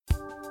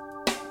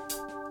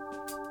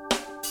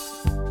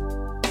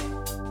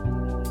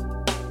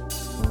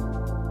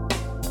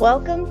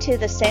Welcome to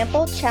the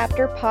Sample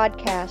Chapter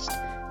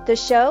Podcast, the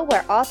show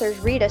where authors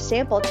read a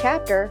sample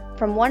chapter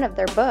from one of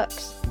their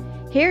books.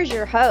 Here's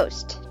your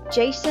host,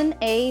 Jason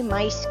A.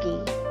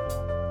 Meiske.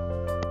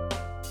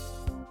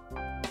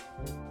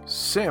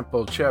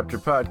 Sample Chapter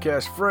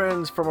Podcast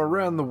friends from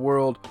around the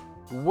world,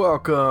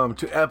 welcome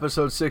to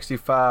episode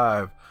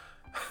 65.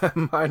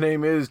 My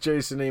name is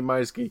Jason A.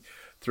 Meiske,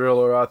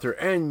 thriller author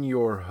and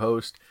your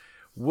host,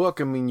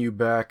 welcoming you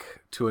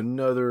back to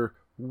another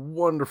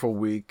wonderful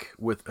week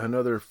with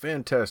another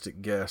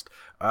fantastic guest.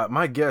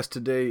 My guest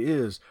today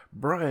is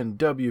Brian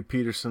W.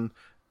 Peterson,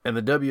 and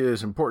the W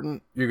is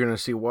important. You're going to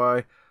see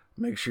why.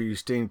 Make sure you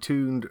stay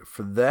tuned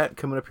for that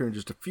coming up here in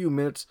just a few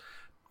minutes.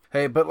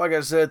 Hey, but like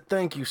I said,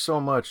 thank you so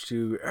much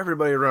to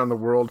everybody around the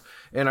world.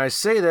 And I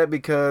say that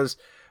because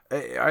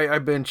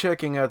I've been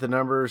checking out the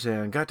numbers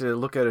and got to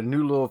look at a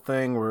new little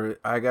thing where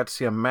I got to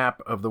see a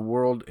map of the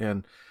world.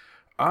 And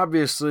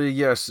obviously,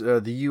 yes,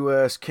 the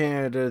US,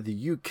 Canada,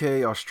 the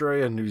UK,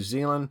 Australia, New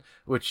Zealand,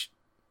 which,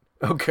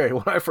 okay,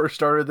 when I first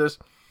started this,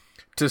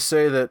 to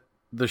say that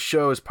the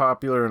show is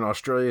popular in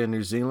Australia and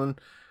New Zealand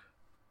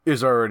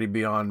is already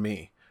beyond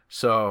me.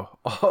 So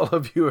all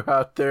of you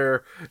out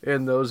there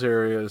in those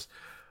areas,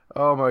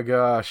 oh my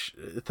gosh,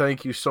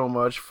 thank you so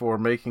much for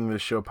making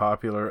this show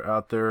popular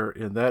out there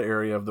in that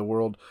area of the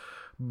world.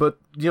 But,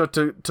 you know,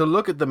 to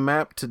look at the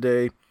map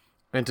today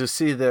and to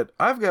see that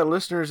I've got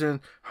listeners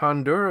in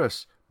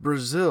Honduras,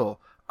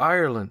 Brazil,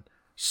 Ireland,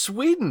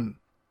 Sweden.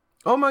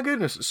 Oh my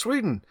goodness,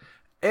 Sweden.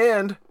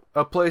 And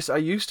a place I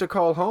used to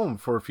call home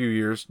for a few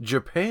years,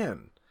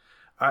 Japan.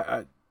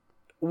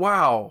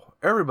 Wow,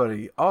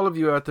 everybody, all of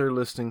you out there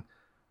listening,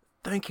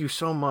 thank you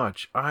so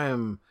much. I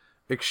am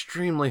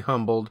extremely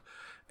humbled.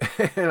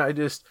 And I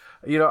just,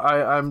 you know,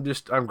 I'm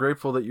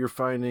grateful that you're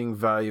finding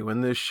value in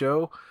this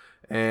show.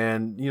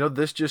 And, you know,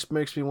 this just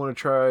makes me want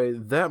to try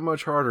that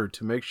much harder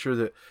to make sure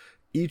that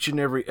each and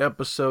every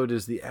episode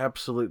is the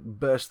absolute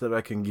best that I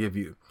can give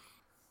you.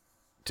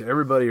 To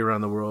everybody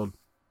around the world,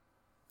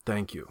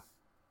 thank you.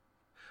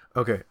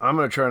 Okay, I'm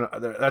going to try,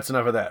 that's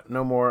enough of that.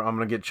 No more, I'm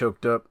going to get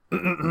choked up.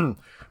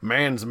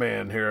 Man's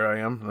man, here I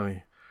am. Let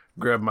me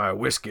grab my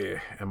whiskey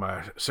and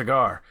my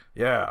cigar.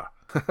 Yeah,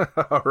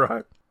 all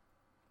right.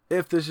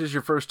 If this is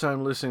your first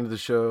time listening to the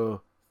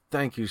show,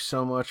 thank you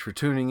so much for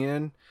tuning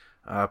in.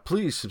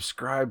 Please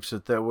subscribe so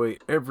that way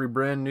every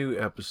brand new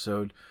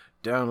episode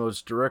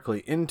downloads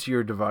directly into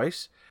your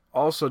device.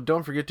 Also,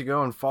 don't forget to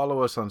go and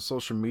follow us on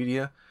social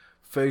media,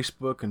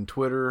 Facebook and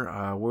Twitter,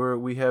 where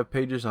we have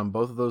pages on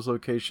both of those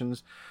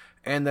locations.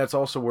 And that's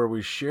also where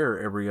we share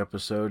every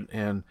episode.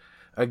 And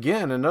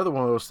again, another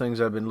one of those things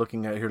I've been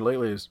looking at here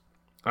lately is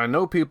I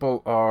know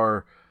people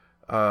are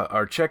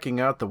checking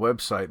out the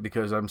website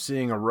because I'm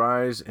seeing a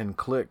rise in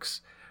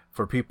clicks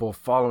for people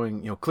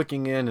following, you know,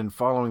 clicking in and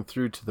following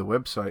through to the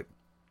website,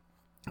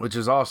 which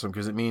is awesome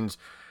because it means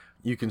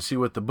you can see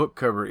what the book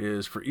cover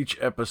is for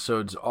each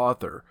episode's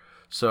author.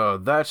 So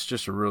that's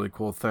just a really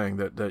cool thing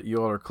that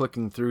you all are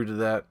clicking through to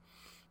that.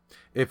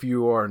 If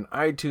you are an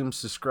iTunes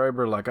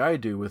subscriber like I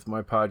do with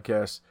my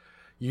podcast,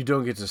 you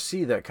don't get to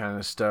see that kind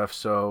of stuff.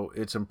 So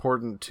it's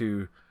important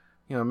to,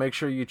 you know, make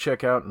sure you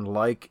check out and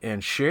like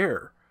and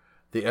share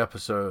the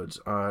episodes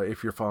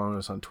if you're following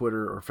us on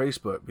Twitter or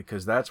Facebook,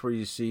 because that's where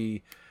you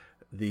see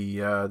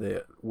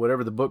the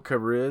whatever the book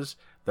cover is.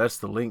 That's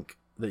the link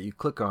that you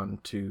click on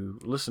to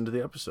listen to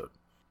the episode.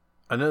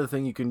 Another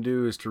thing you can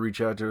do is to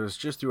reach out to us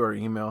just through our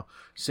email,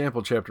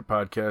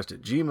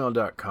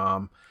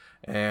 samplechapterpodcast@gmail.com.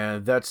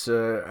 And that's,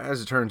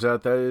 as it turns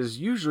out, that is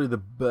usually the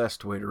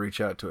best way to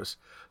reach out to us.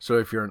 So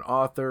if you're an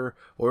author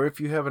or if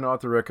you have an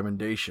author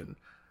recommendation,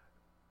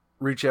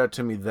 reach out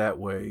to me that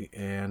way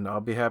and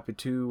I'll be happy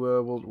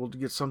to, we'll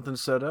get something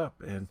set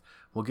up and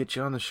we'll get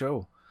you on the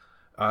show.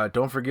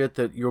 Don't forget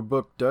that your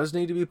book does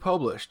need to be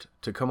published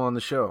to come on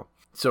the show.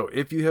 So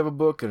if you have a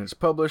book and it's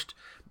published,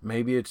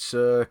 maybe it's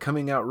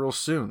coming out real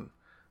soon,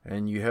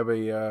 and you have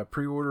a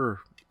pre-order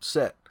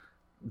set,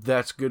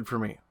 that's good for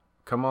me.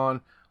 Come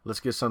on,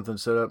 let's get something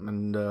set up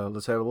and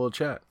let's have a little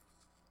chat.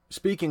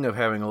 Speaking of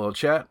having a little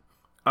chat,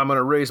 I'm going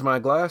to raise my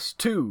glass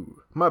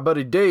to my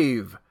buddy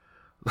Dave,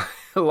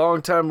 a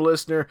long-time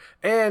listener,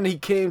 and he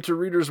came to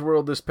Reader's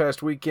World this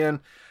past weekend,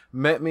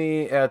 met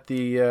me at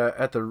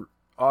the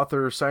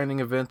author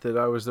signing event that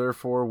I was there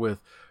for with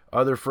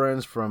other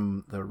friends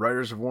from the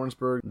Writers of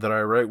Warrensburg that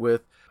I write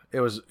with. It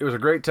was a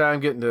great time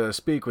getting to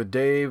speak with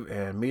Dave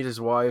and meet his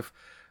wife,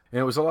 and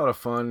it was a lot of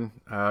fun.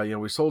 You know,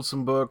 we sold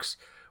some books.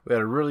 We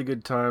had a really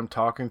good time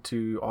talking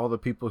to all the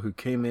people who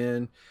came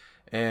in,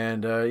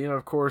 and you know,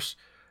 of course,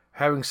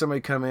 having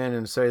somebody come in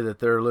and say that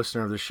they're a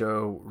listener of the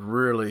show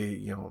really,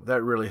 you know,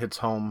 that really hits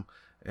home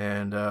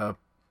and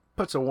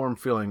puts a warm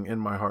feeling in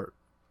my heart.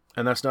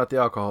 And that's not the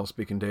alcohol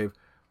speaking, Dave.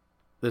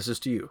 This is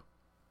to you.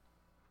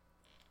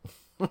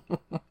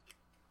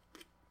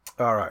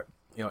 All right.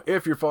 You know,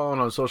 if you're following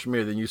on social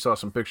media, then you saw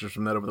some pictures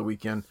from that over the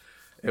weekend.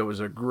 It was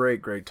a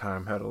great, great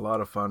time. Had a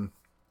lot of fun.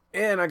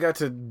 And I got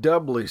to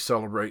doubly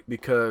celebrate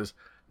because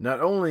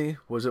not only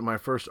was it my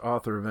first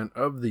author event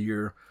of the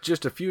year,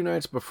 just a few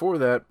nights before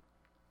that,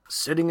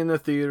 sitting in the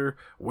theater,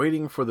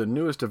 waiting for the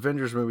newest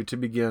Avengers movie to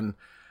begin,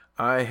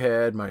 I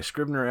had my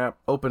Scrivener app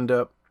opened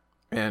up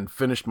and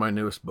finished my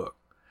newest book.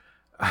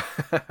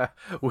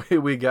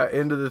 we got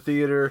into the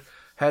theater,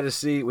 had a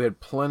seat, we had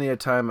plenty of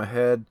time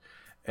ahead,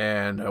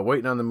 and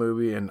waiting on the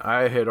movie, and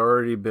I had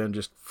already been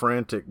just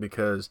frantic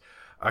because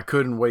I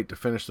couldn't wait to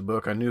finish the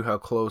book. I knew how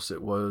close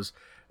it was,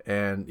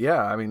 and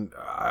yeah, I mean,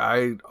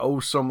 I owe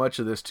so much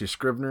of this to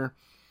Scrivener.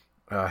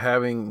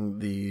 Having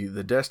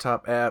the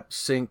desktop app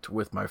synced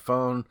with my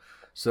phone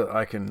so that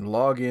I can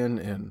log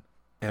in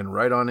and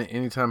write on it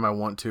anytime I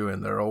want to,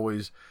 and they're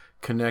always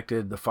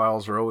connected. The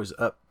files are always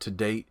up to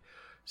date,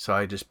 so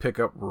I just pick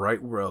up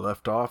right where I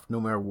left off,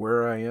 no matter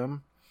where I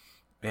am,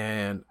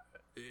 and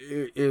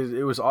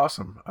it was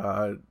awesome.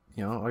 Like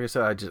I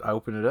said, I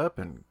opened it up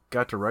and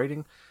got to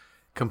writing,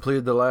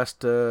 completed the last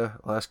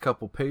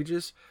couple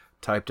pages,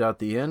 typed out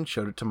the end,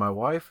 showed it to my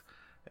wife,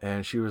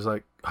 and she was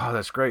like, "Oh,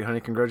 that's great, honey.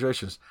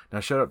 Congratulations.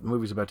 Now shut up. The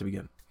movie's about to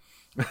begin."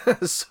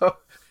 So,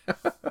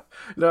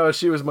 no,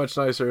 she was much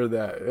nicer than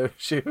that.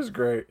 She was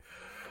great.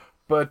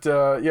 But,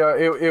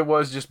 it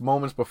was just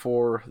moments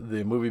before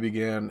the movie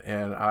began.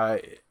 And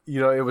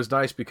it was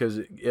nice because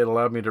it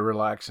allowed me to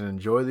relax and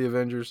enjoy the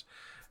Avengers.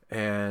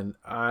 And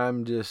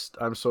I'm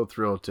so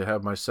thrilled to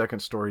have my second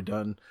story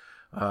done.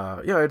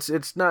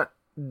 It's not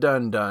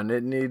done.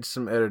 It needs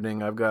some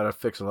editing. I've got to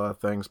fix a lot of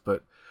things.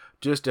 But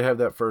just to have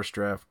that first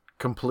draft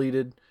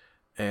completed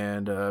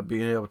and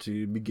being able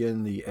to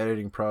begin the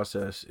editing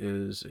process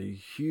is a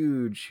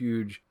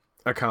huge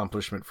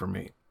accomplishment for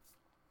me.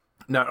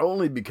 Not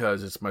only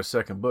because it's my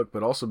second book,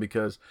 but also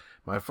because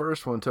my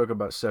first one took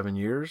about 7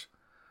 years.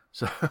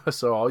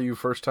 So all you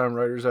first-time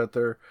writers out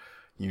there,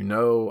 I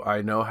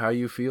know how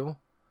you feel.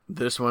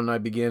 This one I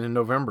began in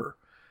November,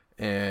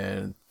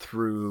 and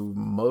through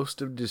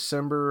most of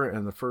December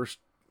and the first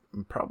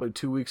probably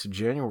 2 weeks of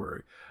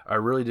January, I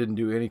really didn't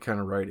do any kind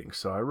of writing.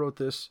 So I wrote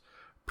this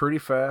pretty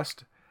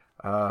fast,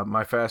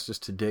 my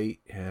fastest to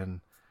date, and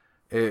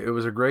it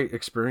was a great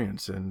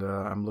experience, and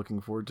I'm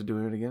looking forward to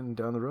doing it again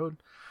down the road.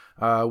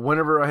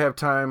 Whenever I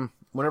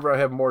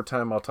have more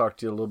time, I'll talk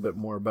to you a little bit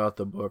more about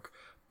the book,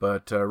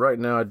 but right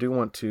now I do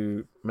want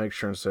to make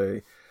sure and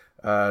say,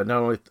 not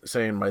only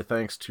saying my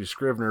thanks to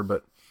Scrivener,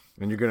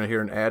 and you're going to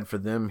hear an ad for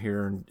them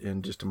here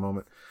in just a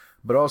moment,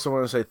 but also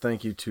want to say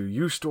thank you to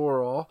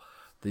U-Store All,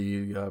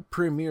 the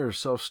premier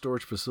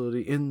self-storage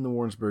facility in the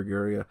Warrensburg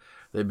area.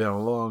 They've been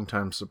a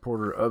long-time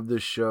supporter of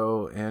this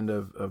show and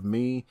of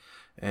me,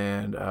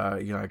 and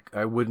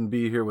I wouldn't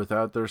be here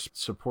without their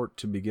support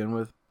to begin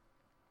with.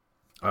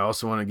 I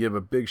also want to give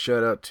a big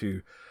shout-out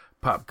to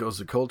Pop Goes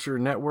the Culture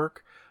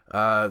Network.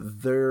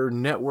 Their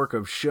network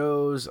of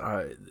shows,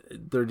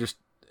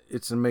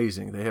 it's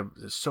amazing. They have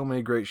so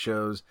many great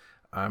shows.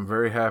 I'm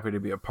very happy to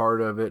be a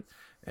part of it.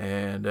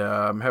 And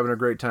I'm having a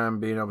great time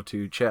being able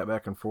to chat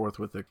back and forth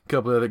with a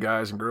couple of other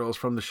guys and girls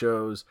from the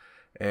shows.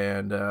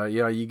 And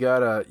you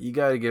gotta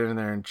get in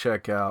there and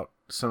check out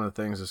some of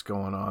the things that's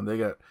going on. They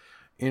got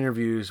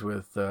interviews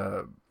with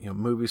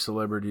movie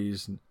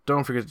celebrities. And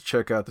don't forget to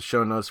check out the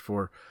show notes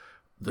for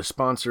the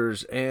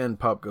sponsors and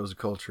Pop Goes the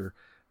Culture.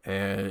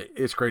 And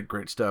it's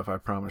great stuff, I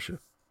promise you.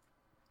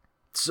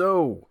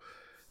 So,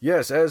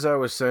 yes, as I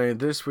was saying,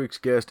 this week's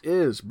guest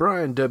is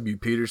Brian W.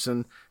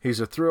 Peterson. He's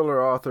a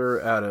thriller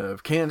author out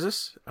of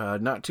Kansas,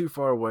 not too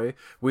far away.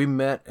 We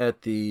met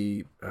at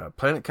the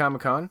Planet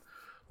Comic-Con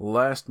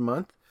last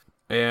month.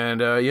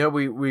 And,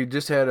 we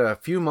just had a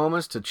few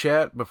moments to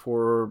chat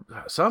before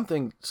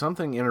something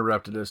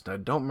interrupted us. I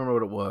don't remember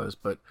what it was,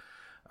 but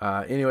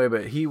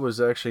but he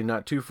was actually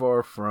not too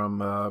far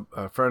from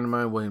a friend of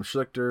mine, William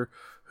Schlichter,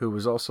 who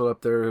was also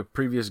up there, a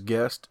previous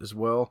guest as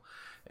well.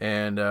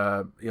 And,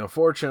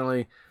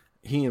 fortunately,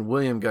 he and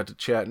William got to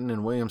chatting,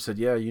 and William said,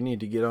 "Yeah, you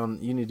need to get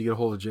a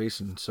hold of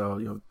Jason."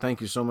 So,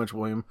 thank you so much,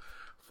 William,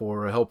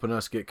 for helping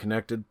us get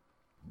connected.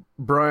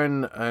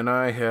 Brian and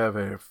I have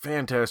a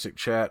fantastic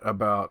chat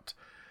about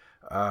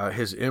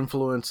his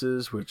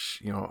influences,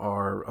 which,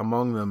 are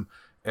among them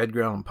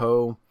Edgar Allan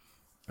Poe,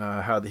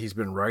 how he's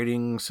been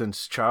writing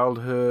since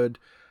childhood.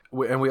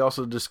 And we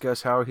also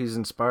discuss how he's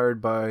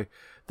inspired by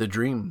the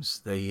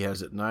dreams that he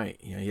has at night.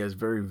 He has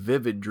very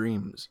vivid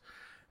dreams.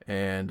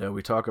 And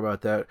we talk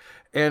about that.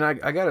 And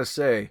I got to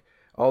say,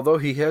 although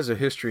he has a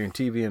history in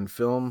TV and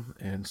film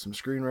and some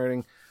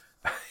screenwriting,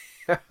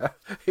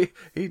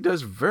 he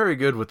does very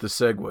good with the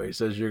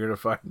segues, as you're going to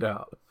find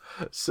out.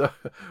 So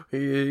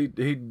he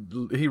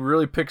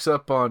really picks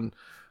up on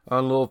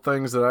little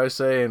things that I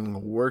say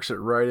and works it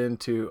right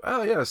into,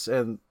 oh yes,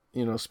 and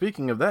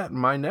speaking of that,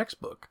 my next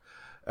book.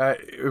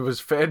 It was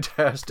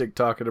fantastic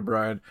talking to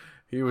Brian.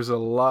 He was a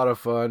lot of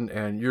fun,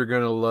 and you're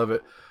going to love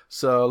it.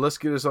 So let's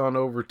get us on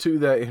over to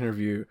that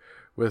interview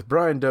with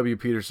Brian W.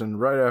 Peterson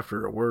right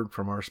after a word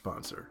from our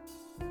sponsor.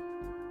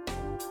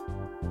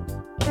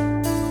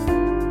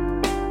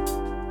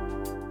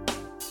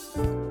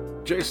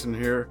 Jason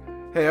here.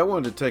 Hey, I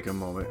wanted to take a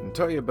moment and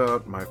tell you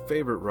about my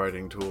favorite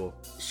writing tool,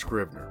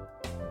 Scrivener.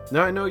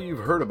 Now, I know you've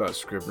heard about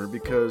Scrivener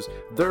because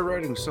their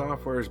writing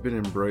software has been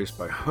embraced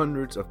by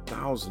hundreds of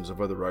thousands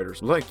of other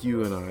writers like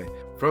you and I,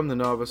 from the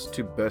novice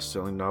to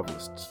best-selling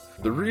novelists.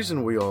 The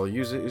reason we all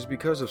use it is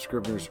because of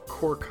Scrivener's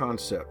core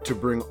concept to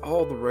bring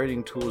all the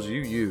writing tools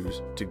you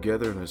use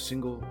together in a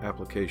single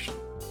application.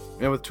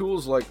 And with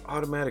tools like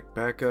automatic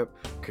backup,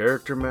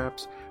 character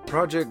maps,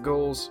 project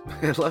goals,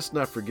 and let's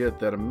not forget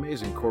that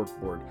amazing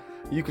corkboard,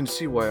 you can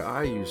see why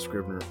I use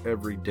Scrivener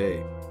every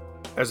day.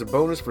 As a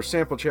bonus for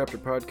Sample Chapter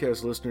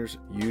Podcast listeners,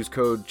 use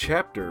code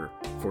CHAPTER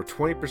for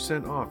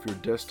 20% off your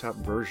desktop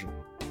version.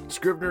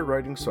 Scrivener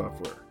writing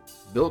software,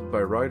 built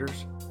by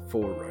writers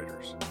for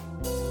writers.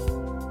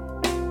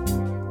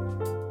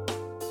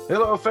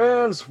 Hello,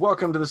 fans.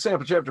 Welcome to the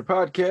Sample Chapter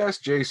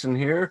Podcast. Jason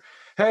here.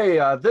 Hey,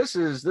 this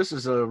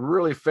is a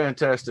really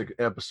fantastic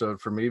episode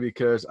for me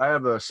because I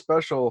have a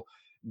special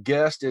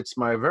guest. It's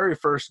my very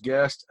first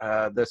guest.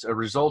 That's a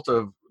result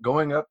of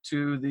going up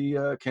to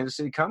the Kansas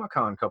City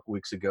Comic-Con a couple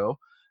weeks ago.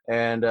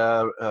 And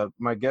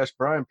my guest,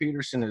 Brian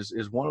Peterson,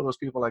 is one of those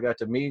people I got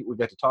to meet. We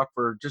got to talk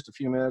for just a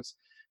few minutes,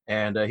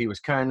 and he was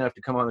kind enough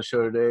to come on the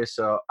show today.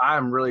 So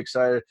I'm really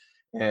excited.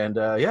 And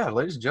yeah,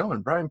 ladies and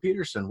gentlemen, Brian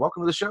Peterson,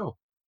 welcome to the show.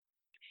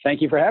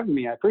 Thank you for having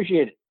me. I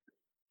appreciate it.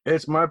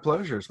 It's my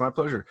pleasure. It's my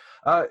pleasure.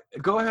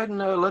 Go ahead and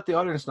let the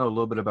audience know a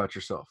little bit about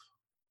yourself.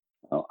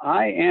 Well,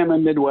 I am a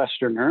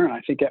Midwesterner, and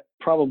I think that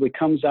probably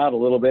comes out a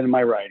little bit in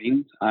my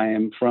writing. I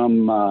am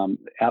from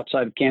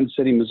outside of Kansas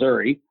City,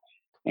 Missouri,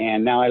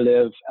 and now I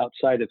live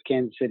outside of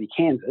Kansas City,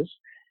 Kansas.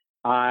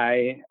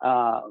 I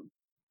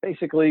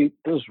basically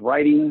was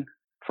writing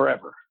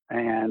forever,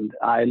 and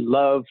I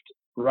loved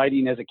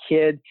writing as a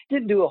kid.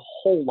 Didn't do a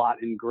whole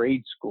lot in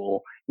grade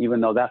school,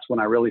 even though that's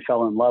when I really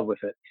fell in love with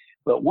it.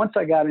 But once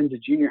I got into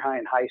junior high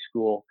and high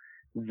school,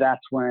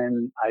 that's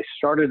when I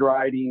started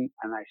writing,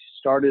 and I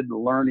started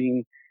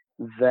learning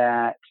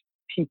that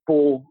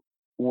people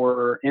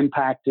were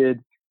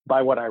impacted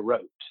by what I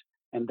wrote.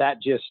 And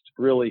that just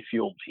really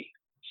fueled me.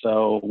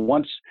 So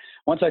once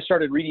I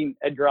started reading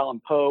Edgar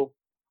Allan Poe,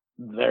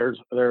 there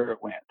it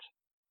went.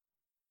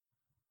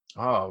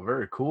 Oh,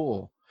 very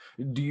cool.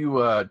 Do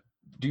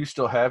you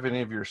still have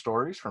any of your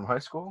stories from high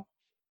school?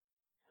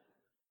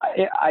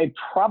 I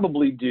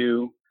probably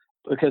do,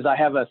 because I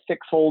have a thick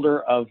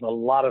folder of a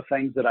lot of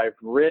things that I've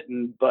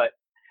written, but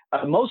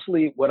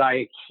mostly what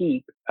I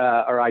keep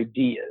are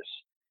ideas.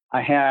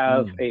 I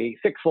have a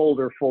thick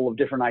folder full of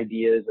different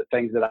ideas, of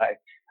things that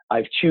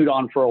I've chewed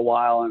on for a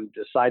while and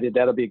decided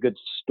that'll be a good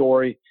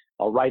story.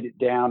 I'll write it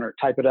down or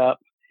type it up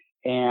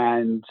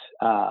and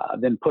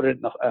then put it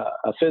in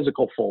a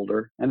physical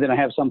folder. And then I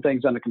have some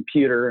things on the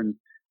computer, and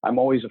I'm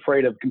always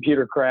afraid of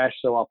computer crash,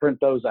 so I'll print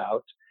those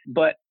out.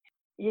 But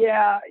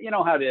yeah, you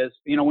know how it is.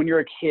 You know, when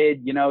you're a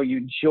kid, you know, you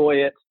enjoy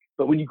it.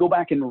 But when you go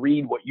back and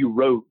read what you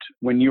wrote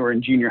when you were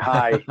in junior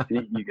high,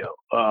 you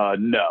go,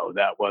 no,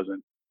 that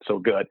wasn't so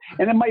good.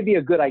 And it might be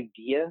a good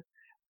idea,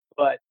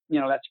 but, you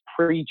know, that's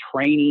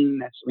pre-training.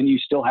 That's when you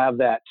still have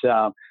that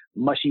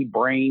mushy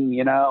brain,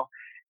 you know,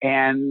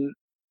 and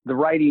the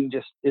writing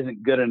just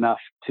isn't good enough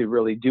to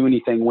really do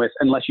anything with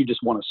unless you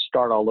just want to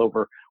start all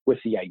over with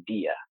the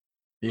idea.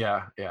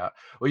 Yeah.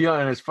 Well, yeah,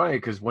 and it's funny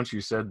because once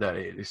you said that,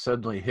 it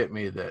suddenly hit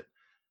me that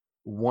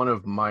one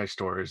of my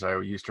stories I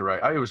used to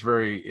write, I was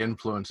very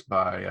influenced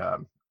by,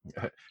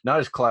 not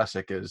as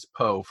classic as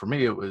Poe. For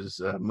me, it was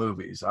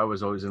movies. I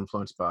was always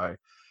influenced by,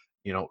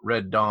 you know,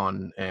 Red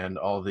Dawn and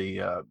all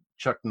the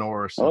Chuck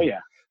Norris and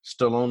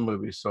Stallone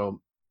movies. So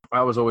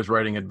I was always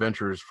writing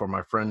adventures for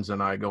my friends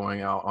and I,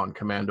 going out on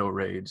commando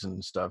raids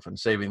and stuff and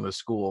saving the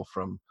school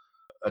from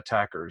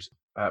attackers.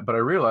 But I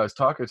realized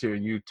talking to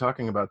you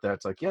talking about that,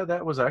 it's like, yeah,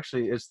 that was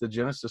actually, it's the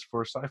genesis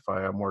for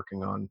sci-fi I'm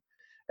working on.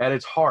 At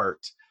its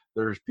heart,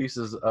 there's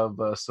pieces of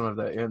some of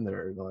that in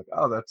there. And like,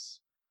 oh,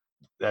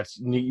 that's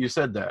neat. You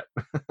said that.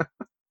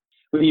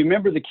 Well, you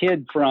remember the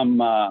kid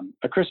from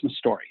A Christmas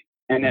Story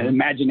and an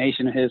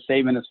imagination of his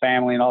saving his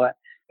family and all that.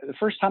 The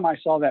first time I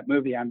saw that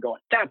movie, I'm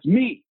going, that's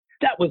me.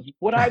 That was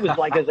what I was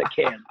like as a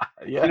kid.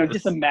 Yes. You know,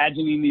 just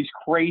imagining these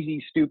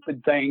crazy,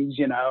 stupid things,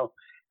 you know.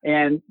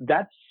 And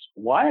that's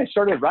why I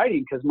started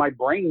writing, because my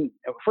brain,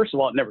 first of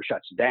all, it never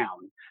shuts down.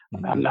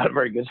 I'm not a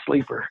very good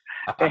sleeper.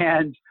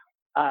 And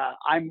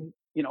I'm,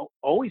 you know,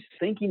 always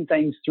thinking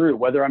things through,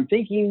 whether I'm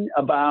thinking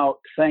about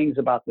things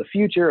about the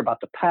future, about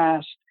the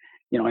past,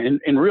 you know,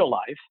 in real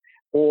life,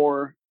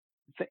 or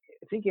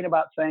thinking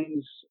about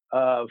things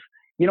of,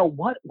 you know,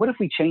 what if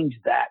we change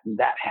that and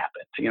that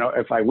happened? You know,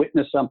 if I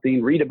witness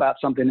something, read about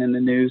something in the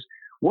news,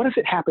 what if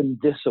it happened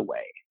this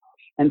way?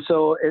 And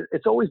so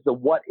it's always the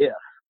what if,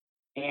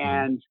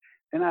 and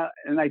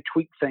I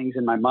tweak things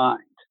in my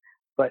mind.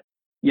 But,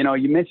 you know,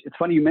 it's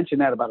funny you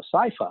mentioned that about a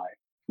sci-fi.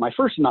 My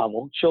first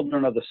novel,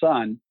 Children of the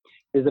Sun,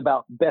 is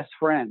about best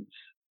friends,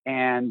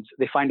 and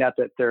they find out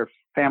that their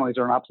families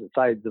are on opposite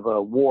sides of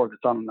a war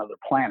that's on another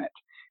planet.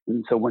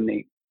 And so when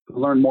they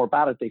learn more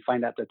about it, they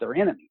find out that they're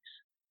enemies.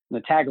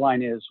 And the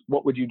tagline is,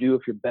 what would you do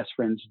if your best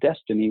friend's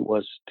destiny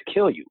was to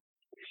kill you?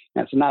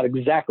 That's not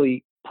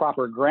exactly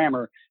proper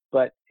grammar,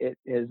 but it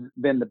has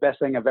been the best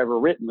thing I've ever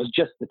written. Was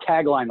just the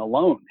tagline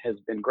alone has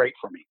been great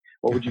for me.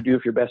 What would you do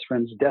if your best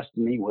friend's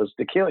destiny was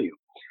to kill you?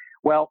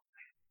 Well,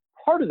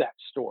 part of that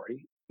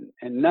story,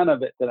 and none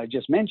of it that I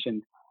just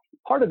mentioned,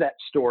 part of that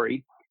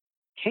story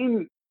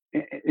came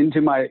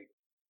into my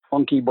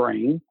funky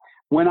brain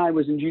when I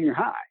was in junior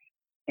high.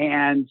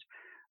 And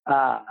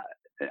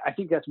I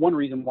think that's one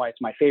reason why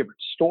it's my favorite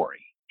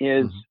story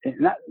is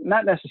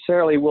not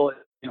necessarily will it,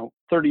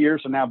 30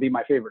 years from now be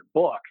my favorite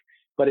book,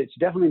 but it's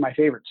definitely my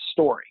favorite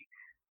story.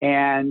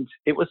 And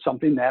it was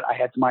something that I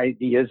had some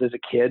ideas as a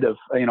kid of,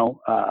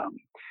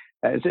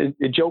 it's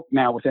a joke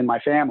now within my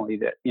family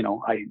that,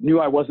 I knew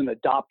I wasn't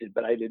adopted,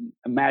 but I didn't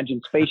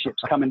imagine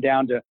spaceships coming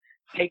down to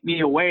take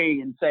me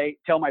away and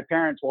tell my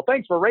parents, well,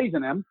 thanks for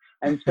raising them.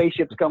 And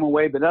spaceships come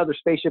away, but other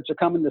spaceships are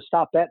coming to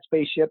stop that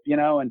spaceship,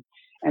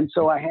 and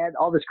so I had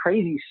all this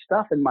crazy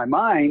stuff in my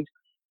mind,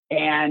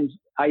 and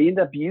I ended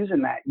up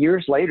using that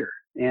years later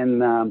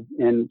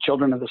in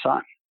Children of the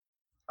Sun.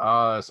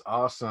 Oh, that's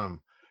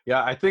awesome.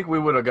 Yeah, I think we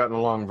would have gotten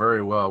along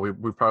very well.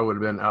 We probably would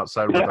have been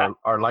outside with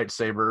our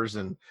lightsabers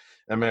and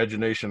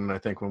imagination, I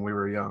think, when we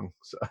were young.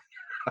 So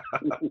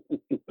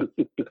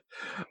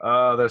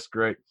that's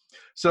great.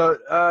 So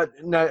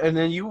now, and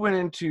then you went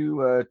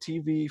into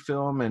TV,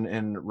 film,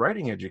 and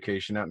writing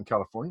education out in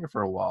California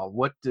for a while.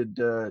 What did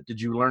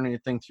you learn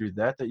anything through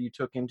that you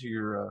took into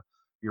your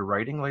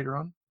writing later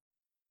on?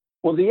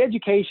 Well, the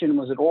education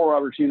was at Oral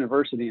Roberts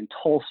University in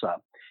Tulsa,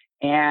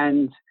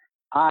 and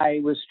I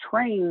was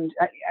trained.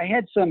 I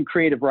had some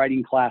creative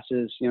writing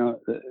classes,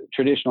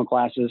 traditional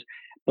classes,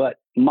 but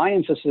my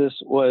emphasis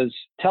was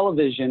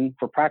television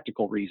for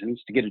practical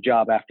reasons to get a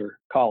job after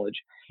college,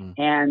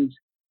 and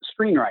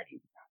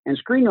screenwriting. And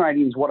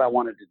screenwriting is what I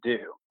wanted to do.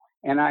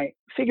 And I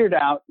figured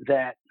out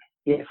that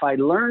if I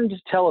learned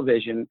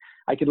television,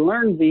 I could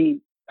learn the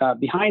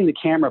behind the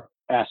camera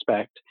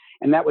aspect,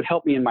 and that would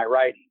help me in my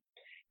writing.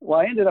 Well,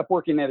 I ended up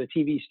working at a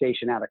TV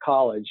station out of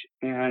college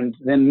and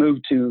then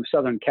moved to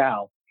Southern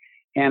Cal,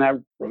 and I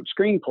wrote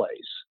screenplays.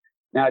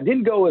 Now, it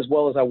didn't go as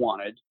well as I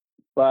wanted,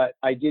 but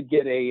I did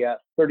get a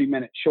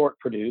 30-minute short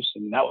produced,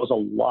 and that was a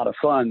lot of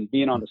fun,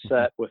 being on the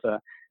set with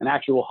an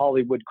actual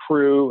Hollywood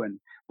crew, and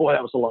boy,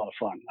 that was a lot of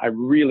fun. I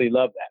really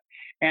loved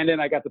that. And then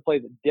I got to play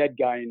the dead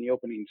guy in the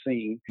opening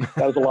scene.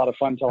 That was a lot of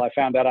fun until I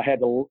found out I had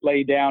to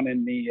lay down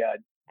in the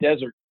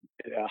desert,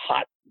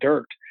 hot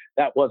dirt.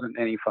 That wasn't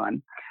any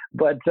fun,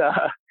 but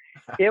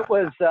it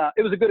was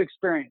a good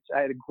experience. I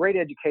had a great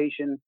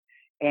education,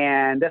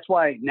 and that's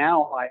why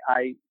now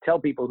I tell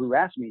people who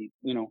ask me,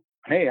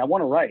 hey, I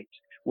want to write.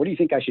 What do you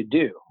think I should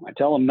do? I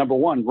tell them, number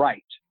one,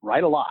 write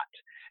a lot,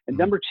 and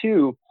number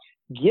two,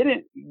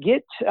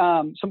 get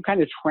some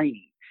kind of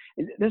training.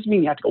 It doesn't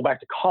mean you have to go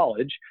back to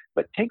college,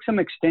 but take some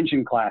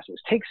extension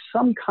classes, take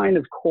some kind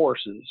of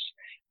courses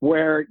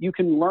where you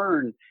can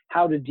learn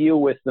how to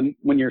deal with them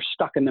when you're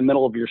stuck in the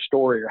middle of your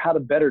story, or how to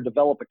better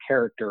develop a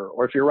character,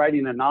 or if you're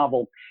writing a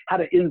novel, how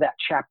to end that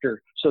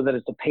chapter so that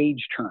it's a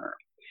page turner.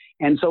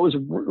 And so it was a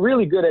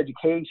really good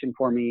education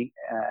for me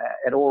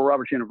at Oral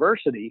Roberts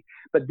University.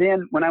 But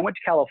then when I went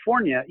to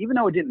California, even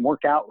though it didn't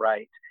work out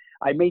right,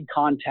 I made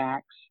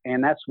contacts,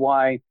 and that's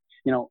why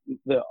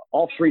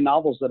all three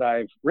novels that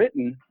I've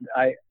written,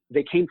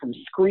 they came from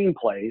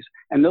screenplays,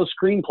 and those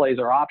screenplays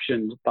are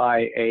optioned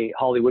by a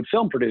Hollywood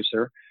film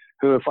producer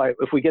who,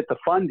 if we get the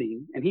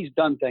funding, and he's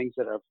done things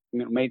that are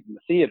made in the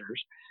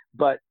theaters,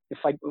 but if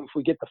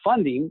we get the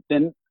funding,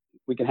 then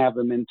we can have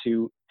them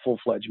into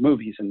full-fledged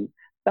movies, and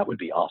that would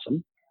be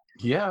awesome.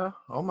 Yeah.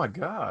 Oh my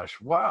gosh.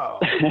 Wow.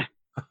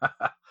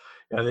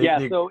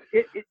 So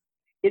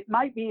it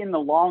might be in the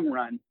long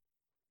run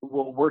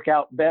will work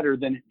out better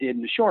than it did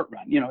in the short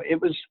run.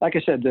 It was, like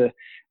I said,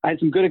 I had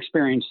some good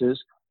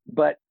experiences,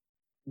 but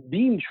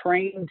being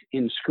trained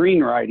in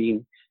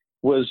screenwriting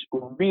was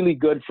really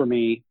good for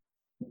me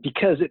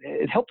because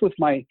it helped with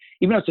even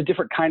though it's a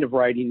different kind of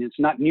writing, it's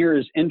not near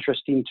as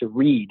interesting to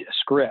read a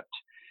script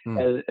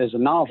as a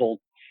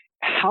novel,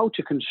 how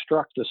to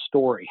construct a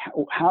story,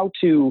 how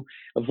to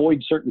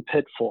avoid certain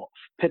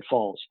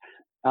pitfalls.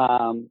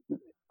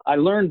 I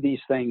learned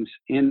these things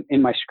in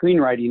my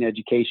screenwriting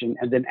education,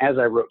 and then as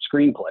I wrote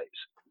screenplays.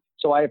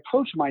 So I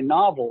approached my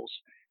novels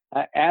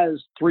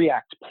as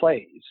 3-act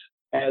plays,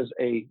 as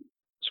a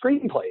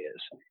screenplay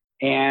is.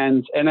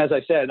 And as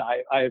I said,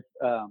 I've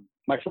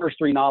my first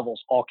 3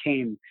 novels all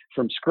came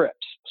from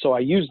scripts. So I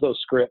used those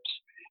scripts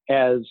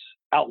as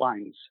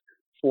outlines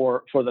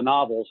for the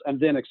novels, and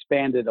then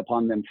expanded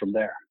upon them from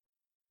there.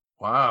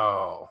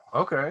 Wow.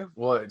 Okay.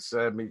 Well,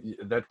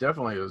 that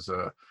definitely is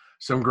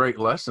some great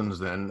lessons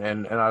then,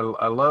 and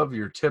I love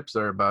your tips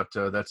there about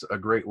that's a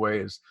great way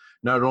is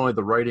not only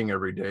the writing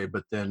every day,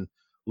 but then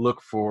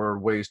look for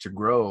ways to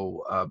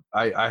grow.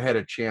 I had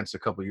a chance a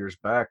couple years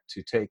back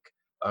to take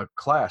a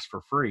class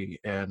for free,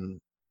 and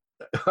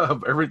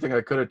of everything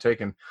I could have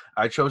taken,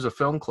 I chose a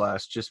film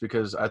class just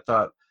because I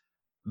thought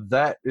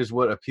that is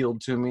what appealed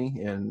to me,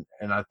 and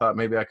I thought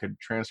maybe I could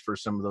transfer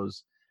some of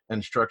those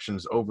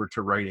instructions over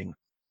to writing.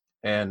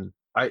 And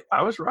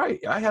I was right.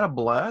 I had a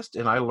blast,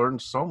 and I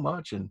learned so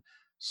much, and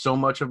so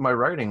much of my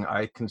writing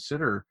I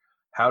consider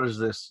how's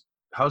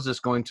this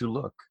going to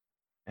look?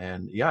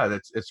 And yeah,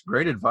 it's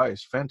great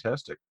advice.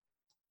 Fantastic.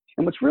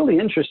 And what's really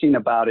interesting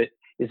about it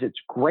is it's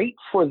great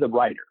for the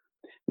writer.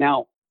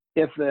 Now,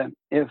 if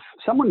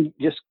someone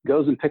just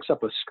goes and picks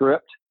up a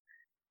script,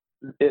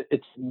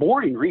 it's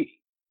boring reading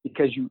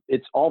because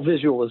it's all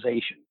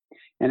visualization.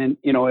 And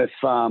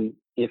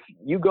if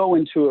you go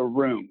into a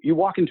room, you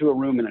walk into a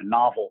room in a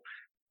novel,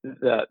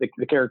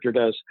 the character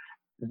does,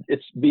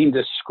 it's being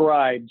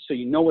described so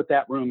you know what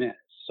that room is.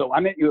 So I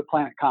met you at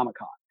Planet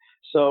Comic-Con.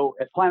 So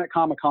at Planet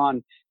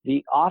Comic-Con,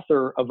 the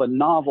author of a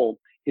novel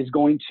is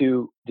going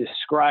to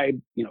describe,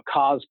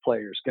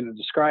 cosplayers, going to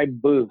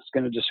describe booths,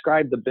 going to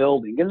describe the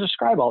building, going to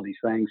describe all these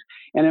things.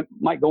 And it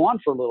might go on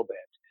for a little bit,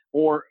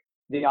 or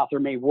the author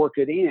may work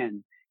it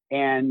in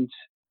and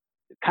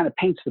kind of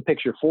paints the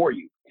picture for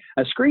you.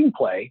 A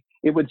screenplay,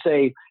 it would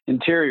say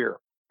interior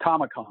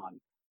Comic-Con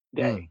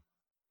day.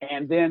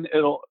 And then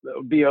it'll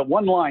be a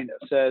one line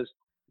that says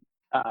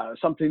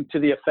something to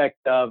the effect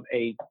of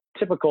a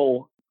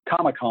typical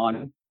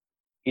Comic-Con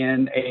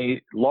in a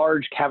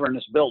large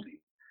cavernous building.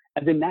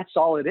 And then that's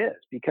all it is,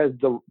 because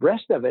the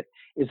rest of it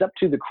is up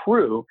to the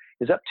crew,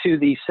 is up to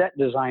the set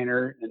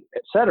designer,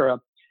 et cetera,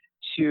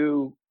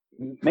 to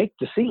make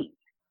the scene.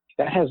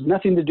 That has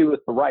nothing to do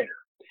with the writer.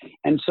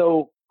 And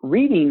so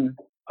reading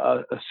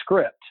a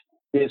script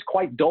is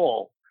quite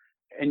dull,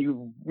 and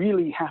you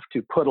really have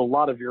to put a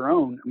lot of your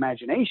own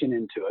imagination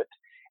into it,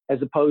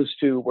 as opposed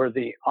to where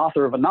the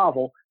author of a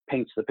novel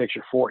paints the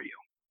picture for you.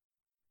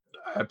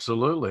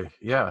 Absolutely.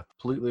 Yeah,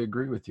 completely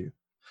agree with you.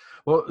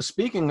 Well,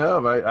 speaking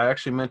of, I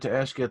actually meant to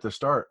ask you at the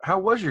start, how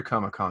was your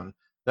Comic-Con?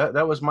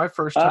 That was my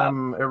first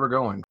time ever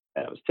going.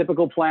 It was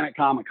typical Planet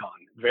Comic-Con.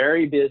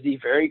 Very busy,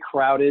 very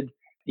crowded.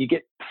 You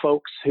get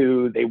folks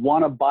who they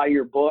want to buy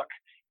your book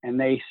and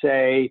they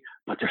say,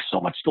 but there's so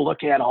much to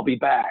look at, I'll be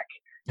back.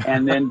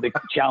 And then the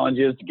challenge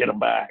is to get them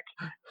back.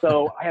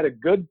 So I had a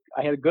good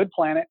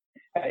Planet.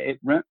 It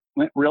went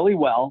really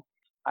well.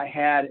 I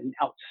had an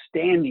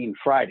outstanding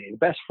Friday, the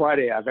best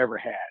Friday I've ever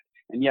had.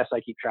 And yes, I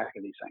keep track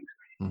of these things.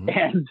 Mm-hmm.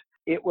 And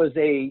it was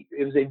a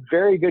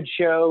very good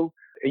show.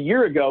 A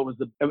year ago it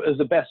was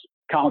the best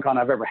Comic-Con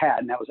I've ever had,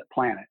 and that was at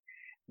Planet.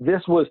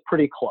 This was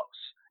pretty close.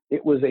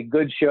 It was a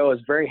good show. I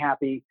was very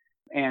happy,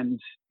 and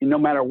no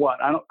matter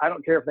what, I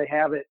don't care if they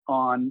have it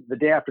on the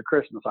day after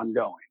Christmas, I'm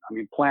going. I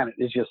mean, Planet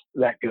is just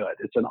that good.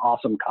 It's an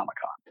awesome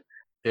Comic-Con.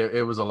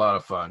 It was a lot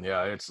of fun.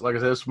 Yeah, it's like I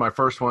said, this was my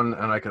first one,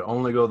 and I could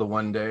only go the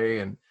one day,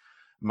 and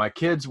my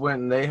kids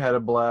went and they had a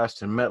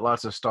blast and met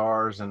lots of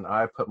stars, and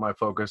I put my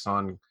focus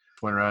on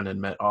went around and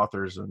met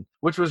authors, and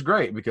which was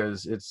great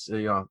because it's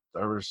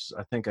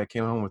I think I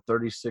came home with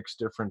 36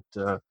 different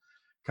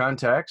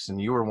contacts,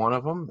 and you were one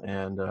of them.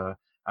 And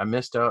I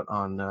missed out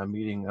on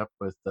meeting up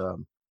with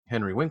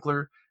Henry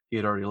Winkler. He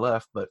had already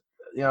left, but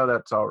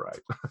that's all right.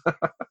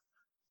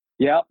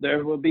 Yeah,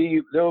 there will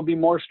be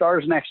more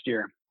stars next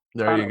year.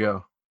 There you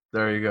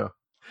go.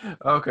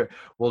 Okay,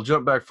 we'll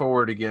jump back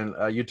forward again.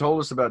 You told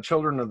us about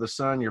Children of the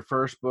Sun, your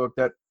first book.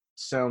 That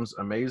sounds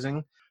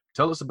amazing.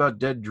 Tell us about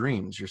Dead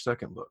Dreams, your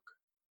second book.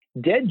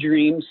 Dead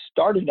Dreams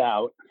started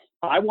out,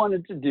 I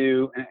wanted to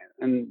do,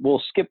 and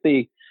we'll skip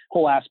the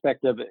whole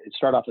aspect of it,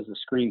 start off as a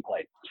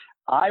screenplay.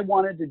 I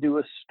wanted to do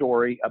a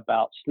story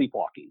about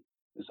sleepwalking.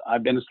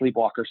 I've been a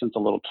sleepwalker since a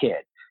little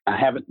kid. I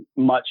haven't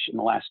much in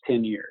the last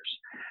 10 years,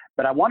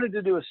 but I wanted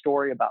to do a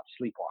story about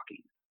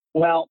sleepwalking.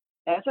 Well,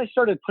 as I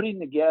started putting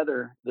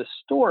together the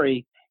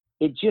story,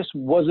 it just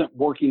wasn't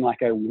working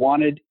like I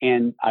wanted.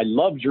 And I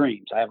love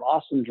dreams. I have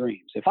awesome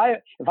dreams. If I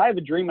have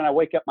a dream and I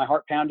wake up, my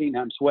heart pounding and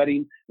I'm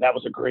sweating, that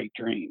was a great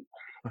dream.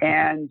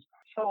 And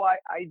so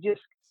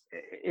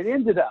it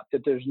ended up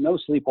that there's no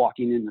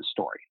sleepwalking in the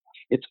story.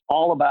 It's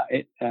all about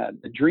it,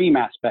 the dream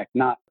aspect,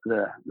 not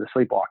the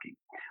sleepwalking.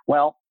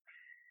 Well,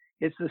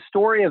 it's the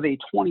story of a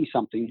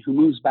 20-something who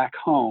moves back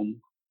home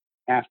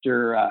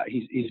after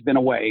he's been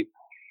away.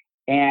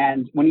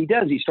 And when he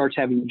does, he starts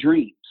having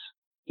dreams.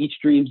 Each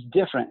dream's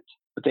different,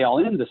 but they all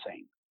end the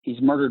same.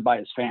 He's murdered by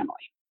his family.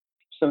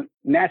 So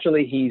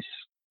naturally, he's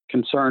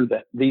concerned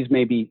that these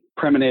may be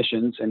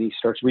premonitions, and he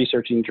starts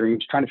researching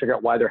dreams, trying to figure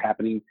out why they're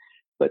happening.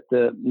 But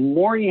the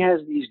more he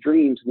has these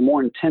dreams, the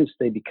more intense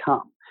they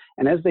become.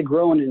 And as they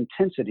grow in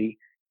intensity,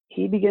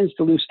 he begins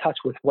to lose touch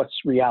with what's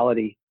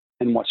reality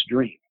and what's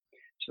dream.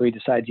 So he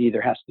decides he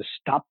either has to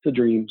stop the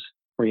dreams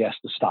or he has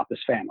to stop his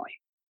family.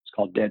 It's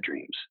called Dead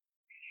Dreams.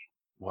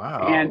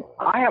 Wow. And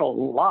I had a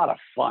lot of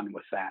fun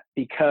with that,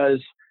 because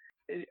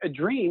a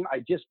dream, I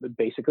just would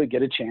basically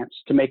get a chance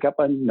to make up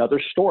another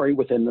story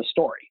within the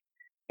story.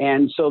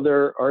 And so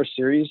there are a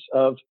series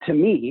of, to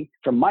me,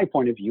 from my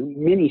point of view,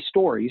 mini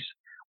stories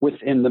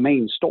within the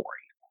main story.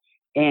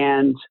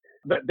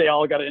 But they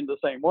all got to end the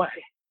same way.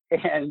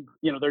 And,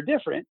 they're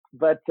different.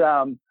 But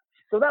so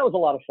that was a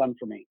lot of fun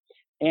for me.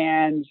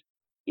 And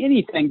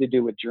anything to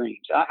do with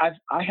dreams.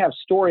 I have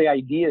story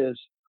ideas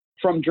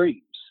from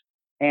dreams.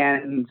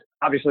 And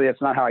obviously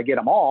that's not how I get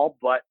them all,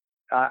 but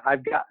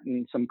I've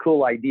gotten some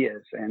cool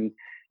ideas. And,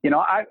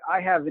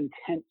 I have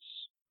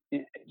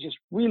just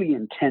really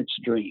intense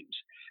dreams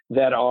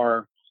that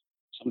are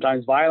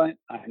sometimes violent.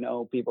 I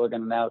know people are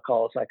going to now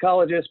call a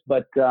psychologist,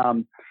 but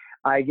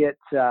I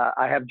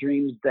have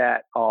dreams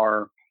that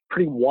are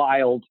pretty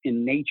wild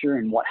in nature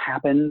and what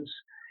happens,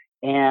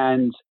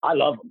 and I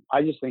love them.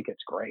 I just think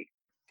it's great.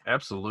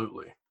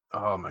 Absolutely.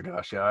 Oh my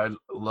gosh. Yeah. I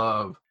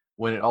love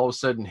when it all of a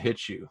sudden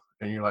hits you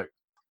and you're like,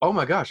 oh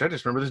my gosh, I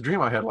just remember this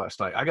dream I had last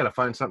night. I got to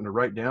find something to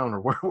write down,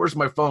 or where's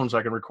my phone so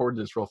I can record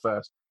this real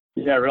fast.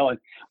 Yeah, really.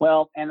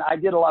 Well, and I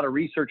did a lot of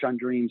research on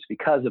dreams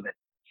because of it.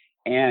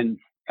 And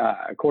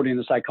according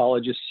to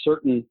psychologists,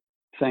 certain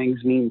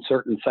things mean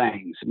certain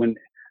things. When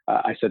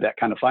I said that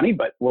kind of funny,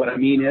 but what I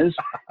mean is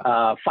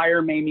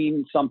fire may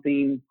mean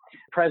something.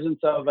 Presence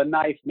of a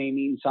knife may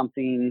mean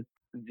something.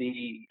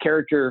 The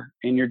character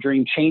in your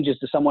dream changes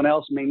to someone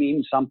else may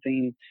mean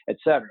something,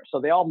 etc. So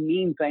they all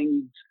mean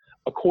things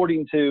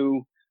according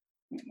to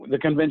the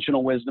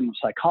conventional wisdom of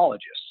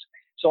psychologists.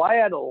 So I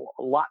had a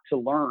lot to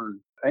learn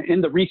in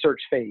the research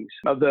phase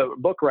of the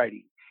book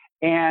writing.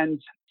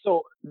 And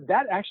so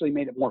that actually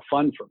made it more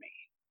fun for me.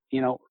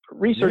 You know,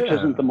 research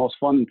isn't the most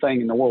fun thing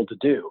in the world to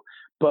do,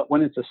 but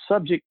when it's a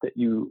subject that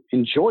you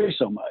enjoy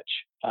so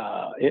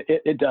much,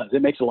 it does.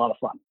 It makes a lot of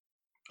fun.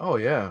 Oh,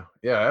 yeah.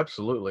 Yeah,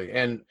 absolutely.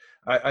 And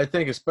I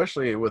think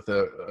especially with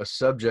a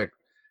subject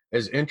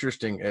as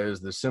interesting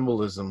as the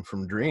symbolism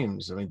from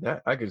dreams, I mean,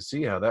 that I could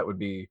see how that would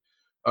be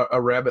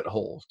a rabbit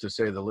hole, to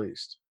say the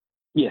least.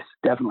 Yes,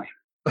 definitely.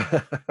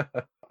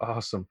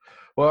 Awesome.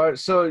 Well,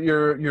 so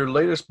your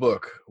latest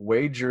book,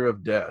 Wager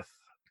of Death.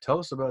 Tell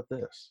us about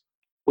this.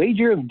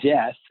 Wager of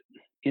Death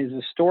is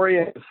a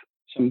story of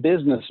some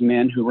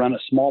businessmen who run a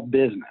small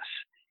business,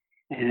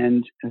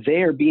 and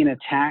they are being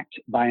attacked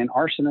by an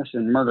arsonist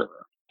and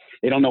murderer.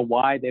 They don't know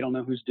why. They don't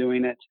know who's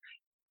doing it.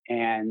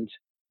 And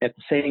at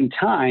the same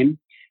time,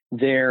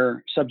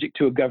 they're subject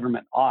to a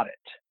government audit.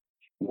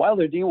 While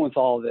they're dealing with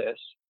all this,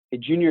 a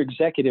junior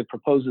executive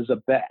proposes a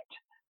bet,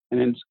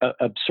 an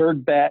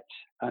absurd bet,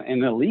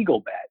 an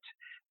illegal bet,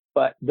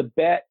 but the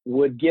bet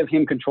would give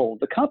him control of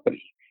the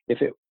company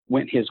if it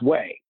went his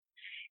way.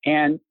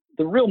 And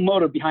the real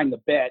motive behind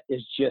the bet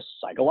is just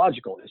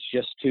psychological. It's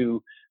just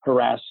to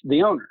harass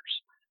the owners.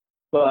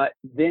 But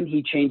then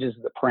he changes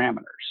the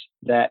parameters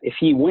that if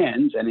he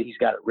wins, and he's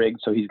got it rigged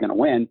so he's going to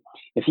win,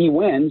 if he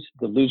wins,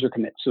 the loser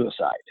commits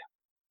suicide.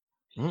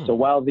 So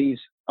while these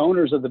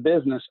owners of the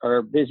business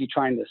are busy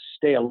trying to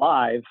stay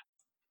alive,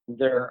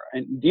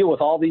 and deal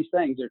with all these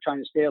things, they're trying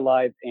to stay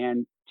alive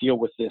and deal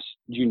with this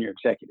junior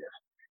executive.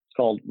 It's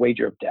called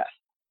Wager of Death.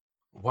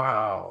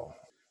 Wow.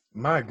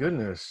 My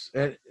goodness.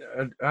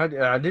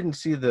 I didn't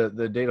see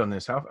the date on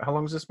this. How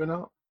long has this been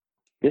out?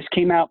 This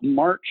came out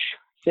March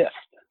 5th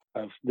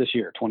of this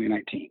year,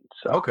 2019.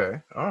 So okay.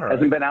 All right.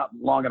 Hasn't been out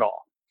long at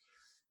all.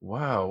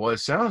 Wow. Well, it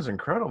sounds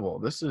incredible.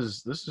 This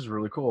is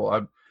really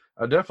cool.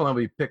 I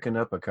definitely be picking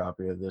up a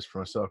copy of this for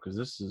myself,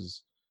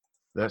 because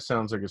that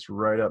sounds like it's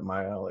right up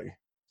my alley.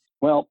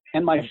 Well,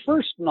 and my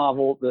first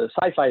novel, the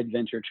sci-fi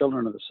adventure,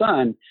 Children of the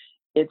Sun,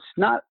 it's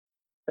not,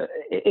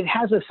 it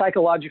has a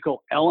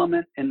psychological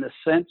element in the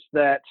sense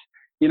that,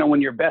 you know,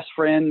 when your best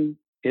friend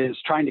is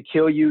trying to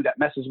kill you, that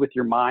messes with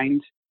your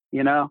mind,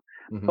 you know,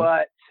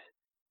 but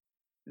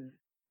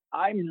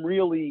I'm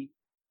really,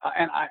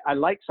 and I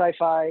like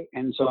sci-fi,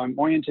 and so I'm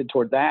oriented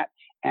toward that.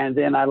 And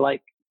then I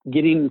like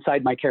getting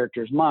inside my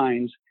characters'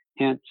 minds,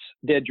 hence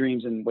Dead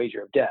Dreams and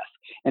Wager of Death.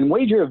 And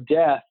Wager of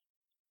Death,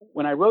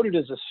 when I wrote it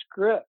as a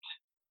script,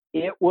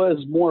 it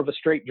was more of a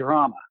straight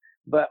drama.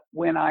 But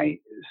when I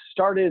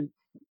started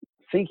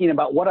thinking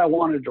about what I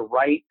wanted to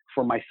write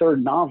for my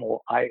third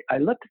novel, I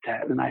looked at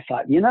that and I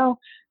thought, you know,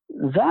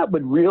 that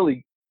would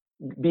really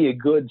be a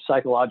good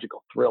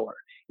psychological thriller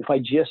if I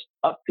just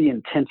upped the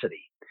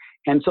intensity.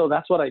 And so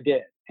that's what I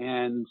did.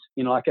 And,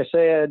 you know, like I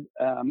said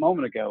a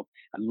moment ago,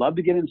 I love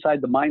to get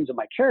inside the minds of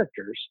my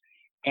characters.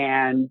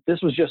 And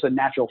this was just a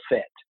natural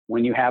fit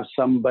when you have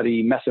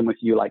somebody messing with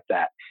you like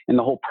that. And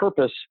the whole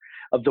purpose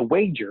of the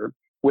wager,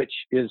 which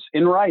is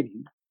in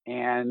writing,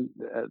 and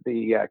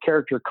the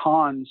character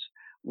cons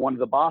one of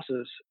the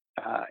bosses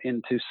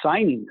into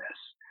signing this.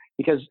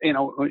 Because, you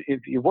know,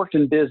 if you've worked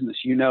in business,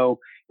 you know,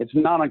 it's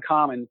not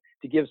uncommon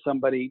to give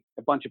somebody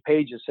a bunch of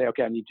pages, say,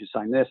 okay, I need you to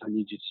sign this, I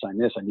need you to sign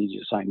this, I need you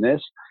to sign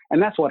this. And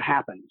that's what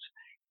happens.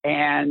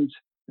 And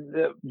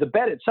the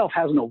bet itself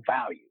has no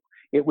value.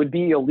 It would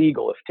be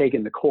illegal if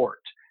taken to court.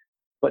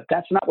 But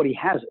that's not what he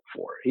has it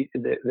for.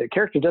 The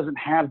character doesn't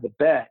have the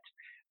bet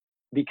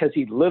because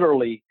he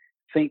literally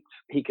thinks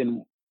he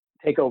can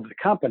take over the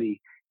company.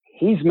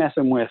 He's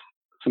messing with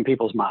some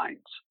people's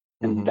minds.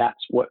 And that's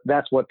what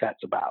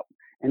that's about.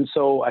 And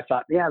so I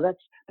thought, yeah,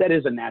 that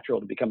is a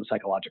natural to become a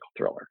psychological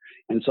thriller.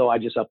 And so I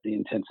just upped the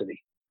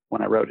intensity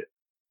when I wrote it.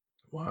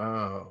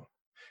 Wow.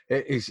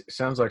 It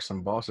sounds like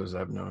some bosses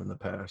I've known in the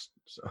past.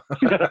 So,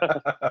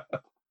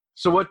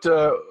 so what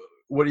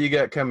do you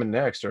got coming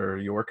next? Are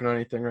you working on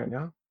anything right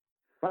now?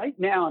 Right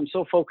now, I'm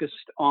so focused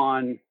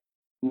on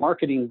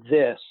marketing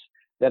this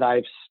that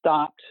I've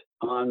stopped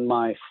on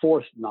my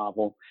fourth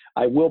novel.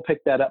 I will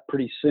pick that up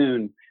pretty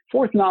soon.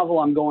 Fourth novel,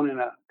 I'm going in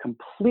a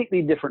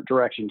completely different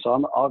direction.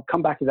 So I'll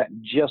come back to that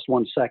in just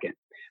one second.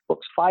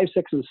 Books 5,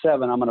 6, and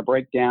 7, I'm going to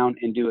break down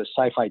and do a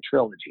sci-fi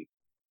trilogy.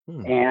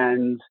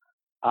 And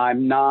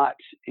I'm not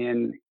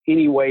in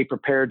any way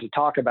prepared to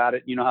talk about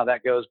it. You know how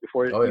that goes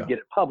before you get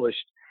it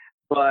published.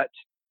 But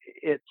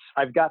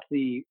I've got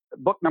the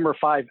book number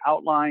 5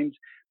 outlined,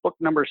 book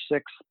number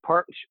 6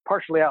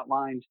 partially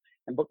outlined,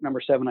 and book number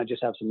 7 I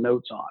just have some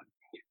notes on.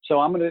 So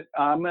I'm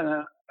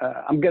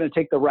gonna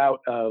take the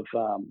route of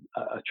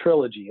a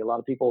trilogy. A lot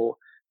of people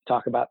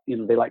talk about,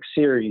 they like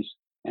series,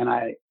 and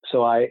I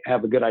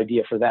have a good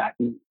idea for that.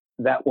 And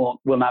that will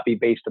not be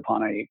based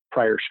upon a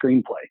prior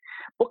screenplay.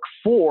 Book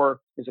 4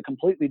 is a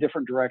completely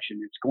different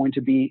direction. It's going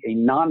to be a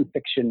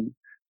nonfiction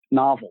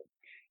novel.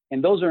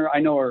 And those I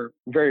know are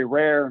very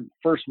rare.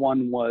 First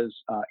one was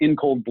In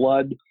Cold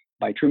Blood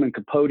by Truman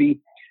Capote.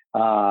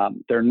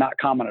 They're not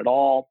common at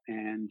all.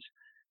 And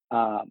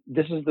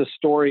this is the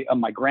story of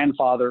my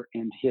grandfather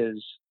and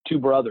his 2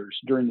 brothers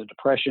during the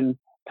Depression,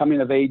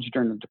 coming of age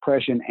during the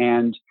Depression,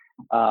 and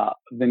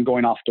then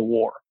going off to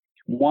war.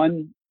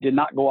 One did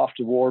not go off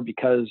to war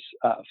because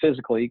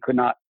physically could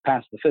not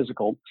pass the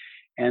physical.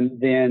 And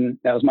then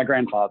that was my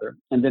grandfather.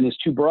 And then his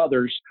 2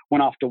 brothers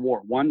went off to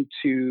war, one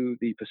to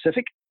the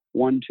Pacific,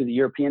 one to the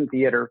European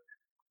theater.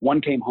 One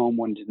came home,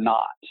 one did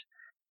not.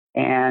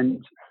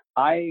 And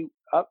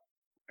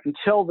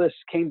until this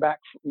came back,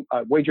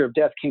 Wager of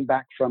Death came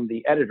back from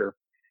the editor,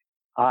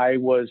 I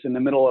was in the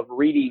middle of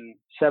reading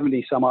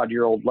 70 some odd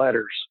year old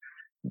letters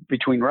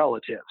between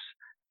relatives,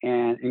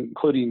 and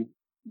including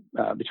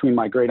between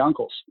my great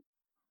uncles.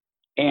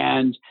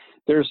 And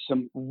there's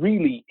some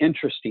really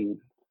interesting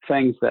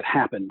things that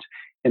happened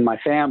in my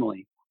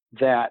family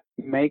that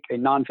make a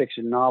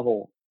nonfiction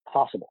novel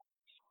possible.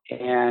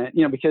 And,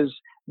 because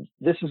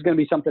this is going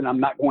to be something I'm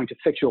not going to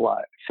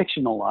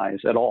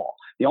fictionalize at all.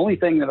 The only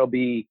thing that'll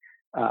be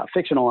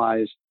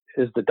fictionalized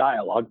is the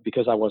dialogue,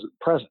 because I wasn't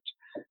present.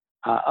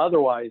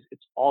 Otherwise,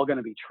 it's all going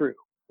to be true.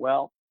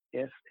 Well,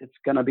 if it's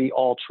going to be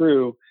all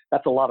true,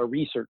 that's a lot of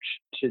research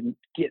to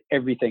get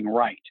everything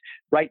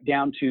right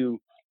down to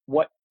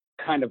what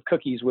kind of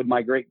cookies would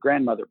my great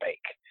grandmother bake.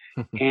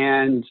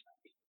 And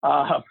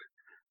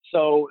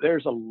so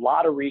there's a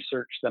lot of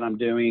research that I'm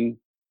doing.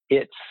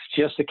 It's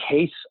just a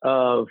case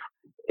of,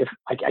 if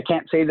I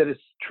can't say that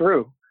it's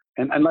true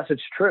unless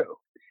it's true.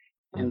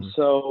 And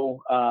so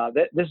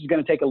this is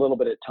going to take a little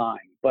bit of time,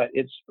 but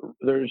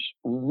there's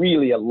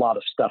really a lot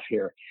of stuff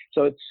here.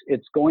 So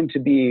it's going to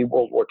be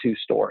World War II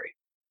story.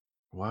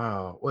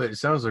 Wow. Well, it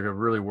sounds like a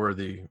really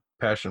worthy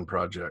passion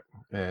project,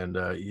 and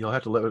you'll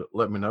have to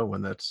let me know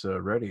when that's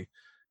ready,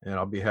 and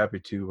I'll be happy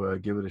to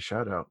give it a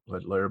shout out.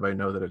 Let everybody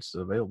know that it's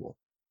available.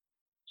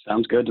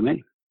 Sounds good to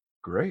me.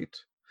 Great.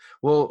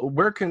 Well,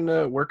 where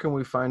can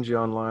we find you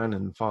online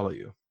and follow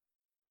you?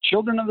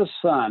 Children of the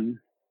Sun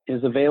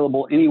is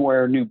available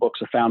anywhere new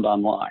books are found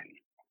online.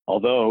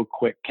 Although,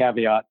 quick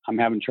caveat, I'm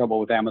having trouble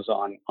with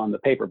Amazon on the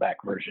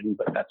paperback version,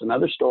 but that's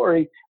another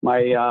story.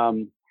 My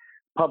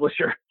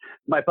publisher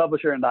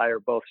and I are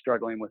both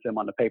struggling with them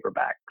on the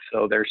paperback.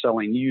 So they're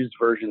selling used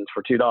versions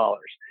for $2.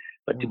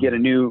 But to get a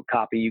new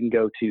copy, you can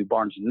go to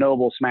Barnes &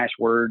 Noble,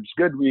 Smashwords,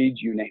 Goodreads,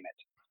 you name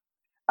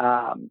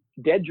it.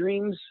 Dead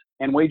Dreams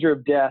and Wager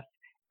of Death,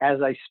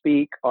 as I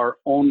speak, are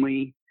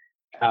only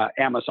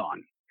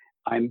Amazon.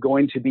 I'm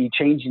going to be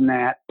changing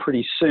that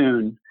pretty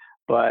soon,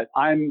 but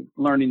I'm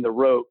learning the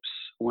ropes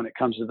when it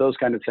comes to those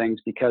kind of things,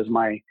 because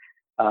I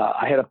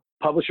had a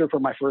publisher for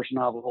my first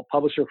novel,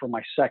 publisher for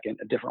my second,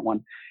 a different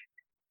one.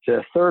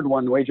 The third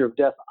one, Wager of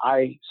Death,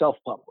 I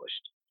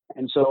self-published.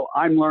 And so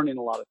I'm learning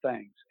a lot of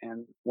things.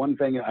 And one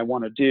thing I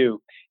want to do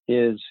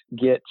is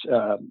get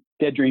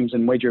Dead Dreams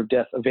and Wager of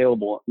Death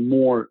available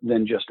more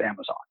than just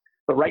Amazon.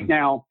 But right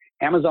now,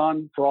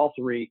 Amazon for all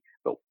 3,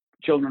 but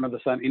Children of the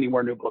Sun,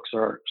 anywhere new books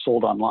are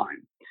sold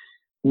online.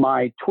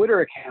 My Twitter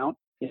account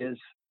is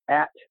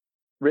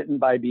 @Written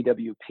by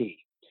BWP.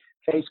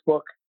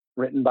 Facebook,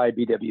 Written by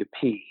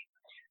BWP.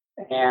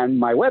 And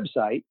my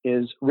website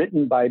is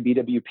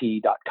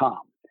writtenbybwp.com.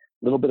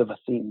 A little bit of a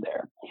theme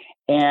there.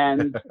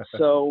 And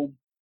so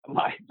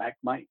my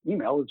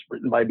email is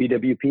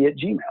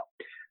writtenbybwp@gmail.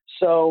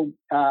 So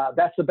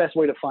that's the best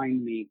way to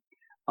find me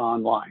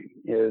online,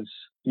 is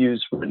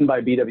use Written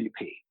by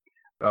BWP.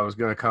 I was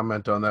going to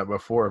comment on that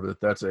before, but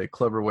that's a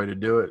clever way to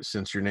do it,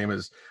 since your name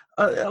is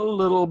a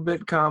little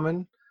bit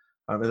common.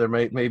 I mean, there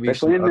may be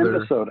especially some in other...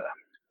 Minnesota.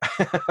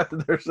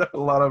 There's a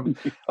lot of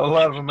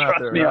them out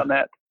there. Trust me on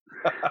that.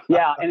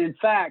 Yeah, and in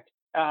fact,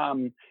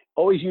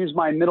 always use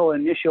my middle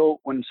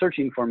initial when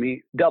searching for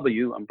me,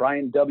 W. I'm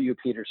Brian W.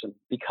 Peterson,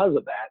 because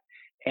of that.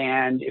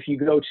 And if you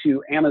go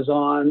to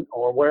Amazon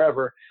or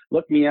wherever,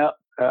 look me up.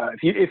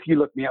 If you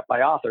look me up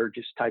by author,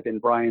 just type in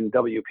Brian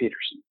W.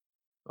 Peterson.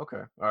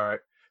 Okay, all right.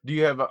 Do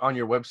you have on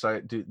your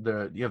website? Do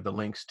you have the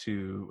links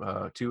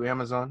to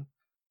Amazon?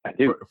 I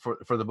do.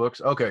 For the books.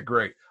 Okay,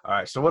 great. All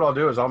right. So what I'll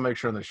do is I'll make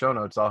sure in the show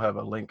notes I'll have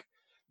a link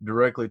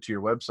directly to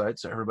your website,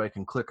 so everybody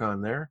can click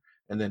on there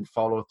and then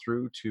follow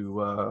through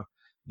to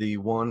the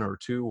 1 or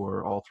 2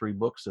 or all 3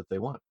 books that they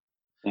want.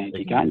 Thank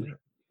you kindly.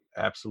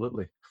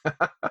 Absolutely.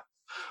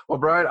 Well,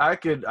 Brian, I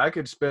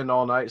could spend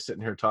all night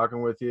sitting here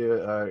talking with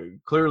you.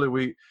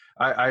 Clearly,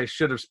 I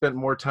should have spent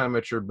more time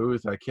at your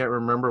booth. I can't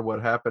remember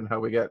what happened, how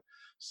we got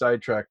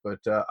sidetracked, but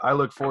I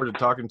look forward to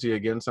talking to you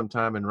again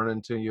sometime and running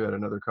into you at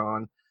another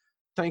con.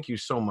 Thank you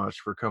so much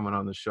for coming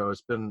on the show.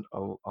 It's been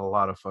a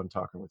lot of fun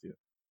talking with you.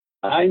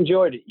 I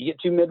enjoyed it. You get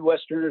two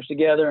Midwesterners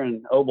together,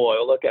 and oh boy,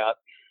 look out.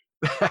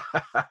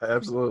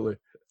 Absolutely.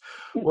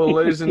 Well,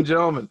 ladies and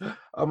gentlemen,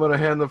 I'm going to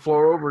hand the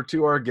floor over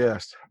to our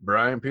guest,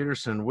 Brian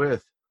Peterson,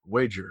 with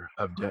Wager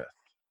of Death.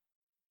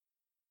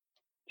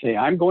 Okay,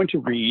 I'm going to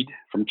read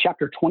from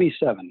chapter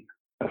 27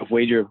 of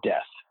Wager of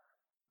Death.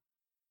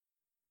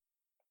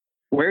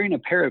 Wearing a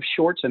pair of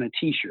shorts and a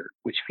t-shirt,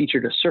 which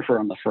featured a surfer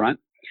on the front,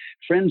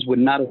 friends would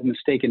not have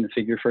mistaken the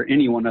figure for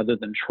anyone other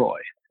than Troy,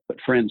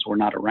 but friends were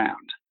not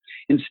around.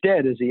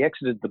 Instead, as he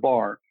exited the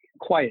bar,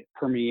 quiet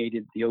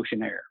permeated the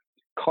ocean air.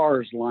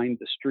 Cars lined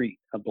the street,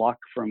 a block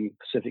from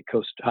Pacific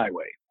Coast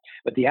Highway,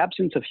 but the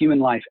absence of human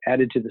life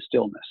added to the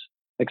stillness,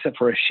 except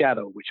for a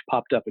shadow which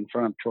popped up in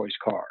front of Troy's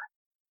car.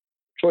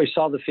 Troy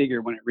saw the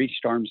figure when it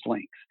reached arm's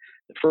length.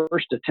 The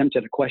first attempt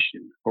at a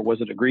question, or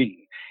was it a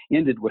greeting,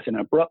 ended with an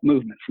abrupt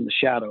movement from the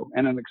shadow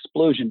and an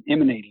explosion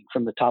emanating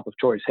from the top of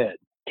Troy's head,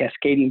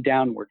 cascading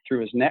downward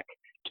through his neck,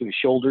 to his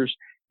shoulders,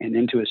 and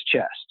into his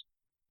chest.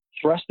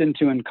 Thrust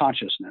into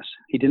unconsciousness,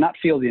 he did not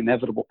feel the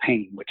inevitable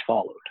pain which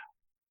followed.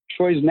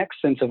 Troy's next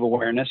sense of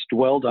awareness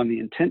dwelled on the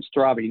intense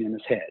throbbing in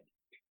his head.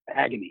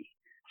 Agony,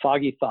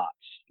 foggy thoughts,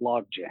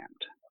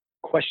 log-jammed.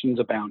 Questions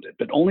abounded,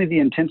 but only the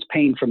intense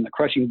pain from the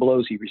crushing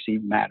blows he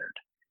received mattered.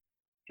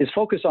 His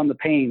focus on the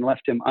pain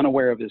left him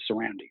unaware of his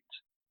surroundings.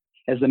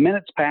 As the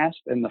minutes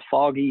passed and the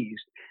fog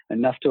eased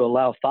enough to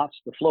allow thoughts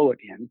to flow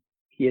again,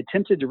 he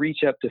attempted to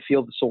reach up to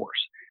feel the source,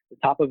 the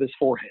top of his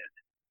forehead,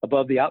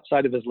 above the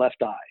outside of his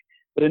left eye,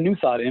 but a new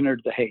thought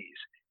entered the haze.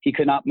 He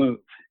could not move.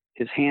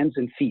 His hands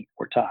and feet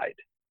were tied.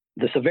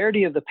 The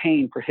severity of the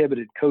pain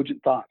prohibited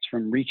cogent thoughts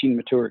from reaching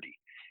maturity.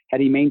 Had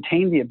he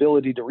maintained the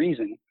ability to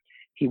reason,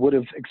 he would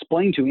have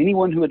explained to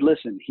anyone who had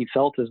listened he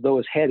felt as though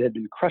his head had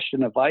been crushed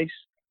in a vice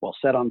while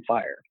set on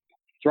fire.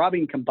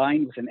 Throbbing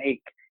combined with an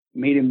ache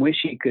made him wish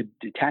he could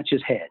detach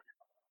his head.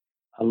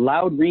 A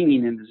loud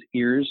ringing in his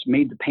ears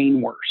made the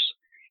pain worse.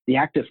 The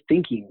act of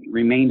thinking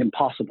remained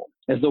impossible,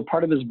 as though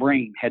part of his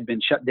brain had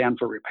been shut down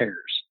for repairs.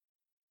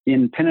 The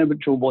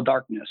impenetrable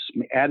darkness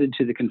added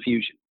to the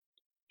confusion.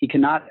 He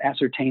cannot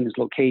ascertain his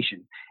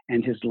location,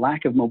 and his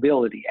lack of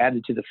mobility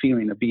added to the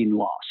feeling of being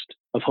lost,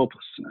 of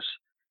hopelessness,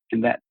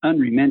 and that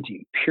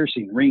unrelenting,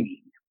 piercing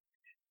ringing.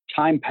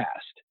 Time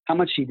passed. How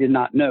much he did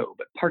not know,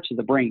 but parts of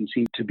the brain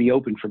seemed to be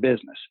open for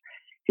business.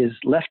 His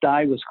left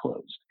eye was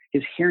closed.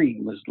 His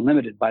hearing was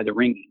limited by the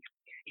ringing.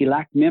 He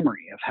lacked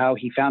memory of how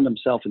he found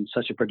himself in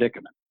such a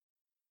predicament.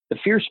 The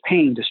fierce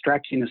pain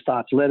distracting his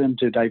thoughts led him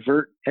to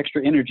divert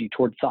extra energy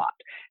toward thought.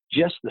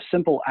 Just the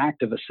simple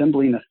act of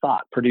assembling a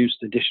thought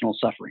produced additional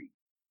suffering.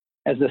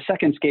 As the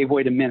seconds gave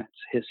way to minutes,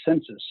 his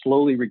senses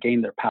slowly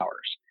regained their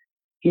powers.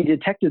 He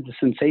detected the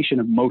sensation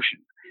of motion.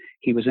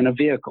 He was in a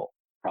vehicle,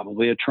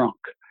 probably a trunk.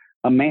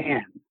 A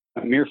man,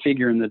 a mere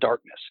figure in the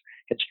darkness,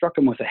 had struck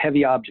him with a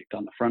heavy object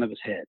on the front of his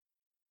head.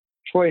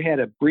 Troy had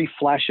a brief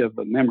flash of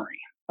a memory,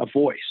 a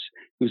voice,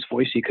 whose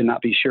voice he could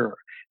not be sure,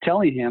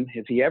 telling him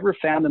if he ever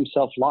found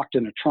himself locked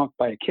in a trunk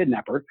by a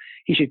kidnapper,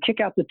 he should kick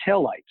out the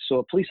taillights so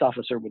a police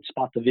officer would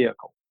spot the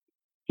vehicle.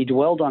 He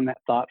dwelled on that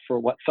thought for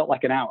what felt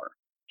like an hour,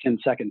 10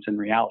 seconds in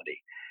reality.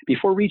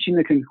 Before reaching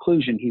the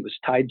conclusion, he was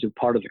tied to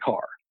part of the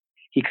car.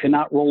 He could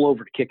not roll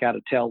over to kick out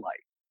a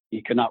taillight.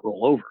 He could not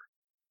roll over.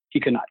 He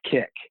could not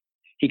kick.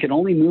 He could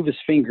only move his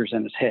fingers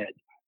and his head,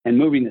 and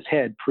moving his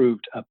head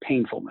proved a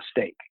painful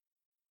mistake.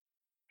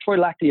 Troy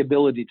lacked the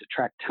ability to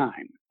track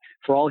time.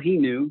 For all he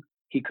knew,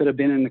 he could have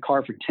been in the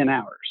car for 10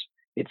 hours.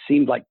 It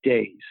seemed like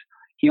days.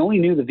 He only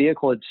knew the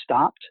vehicle had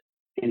stopped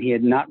and he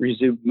had not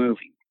resumed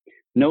moving.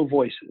 No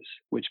voices,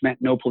 which meant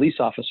no police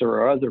officer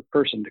or other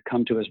person to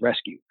come to his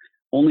rescue.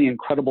 Only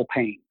incredible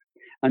pain.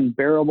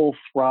 Unbearable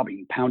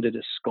throbbing pounded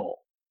his skull.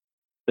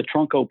 The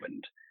trunk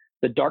opened.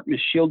 The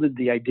darkness shielded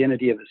the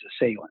identity of his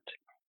assailant.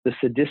 The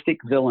sadistic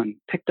villain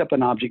picked up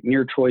an object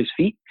near Troy's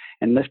feet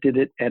and lifted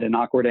it at an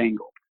awkward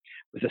angle.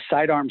 With a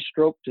sidearm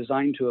stroke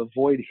designed to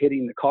avoid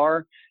hitting the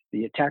car,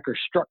 the attacker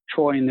struck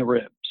Troy in the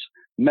ribs.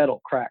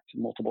 Metal cracked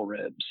multiple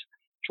ribs.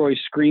 Troy's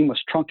scream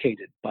was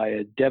truncated by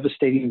a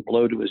devastating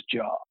blow to his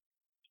jaw.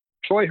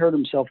 Troy heard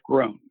himself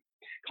groan.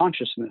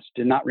 Consciousness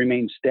did not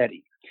remain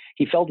steady.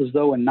 He felt as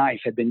though a knife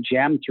had been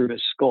jammed through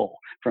his skull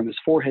from his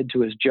forehead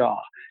to his jaw,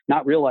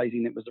 not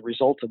realizing it was the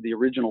result of the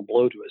original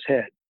blow to his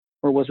head.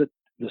 Or was it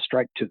the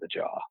strike to the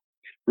jaw?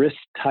 Wrists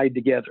tied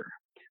together,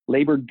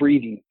 labored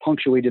breathing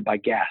punctuated by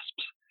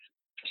gasps,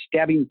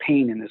 stabbing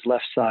pain in his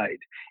left side,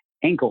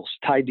 ankles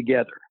tied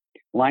together,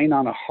 lying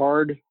on a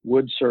hard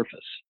wood surface,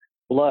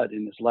 blood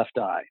in his left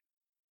eye.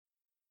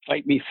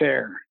 "Fight me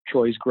fair,"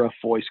 Troy's gruff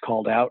voice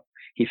called out.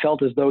 He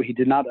felt as though he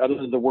did not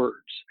utter the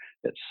words,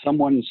 that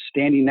someone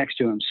standing next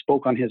to him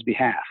spoke on his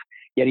behalf,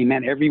 yet he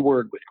meant every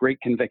word with great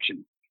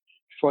conviction.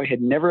 Troy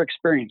had never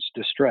experienced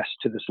distress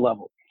to this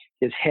level.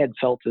 His head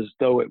felt as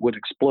though it would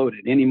explode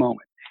at any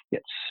moment,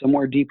 yet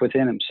somewhere deep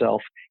within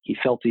himself, he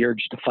felt the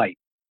urge to fight.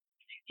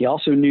 He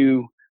also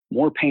knew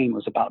more pain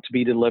was about to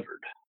be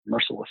delivered,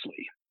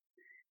 mercilessly.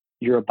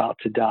 "You're about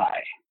to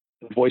die."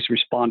 The voice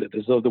responded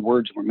as though the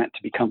words were meant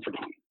to be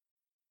comforting.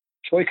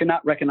 Troy could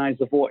not recognize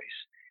the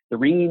voice. The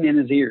ringing in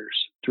his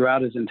ears,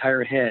 throughout his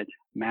entire head,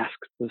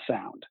 masked the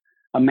sound.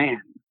 A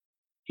man.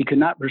 He could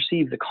not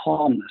perceive the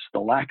calmness, the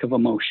lack of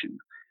emotion.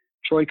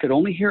 Troy could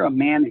only hear a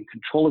man in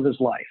control of his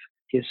life,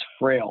 his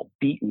frail,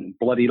 beaten,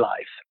 bloody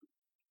life.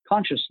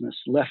 Consciousness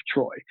left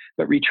Troy,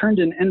 but returned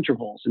in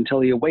intervals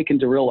until he awakened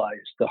to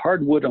realize the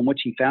hard wood on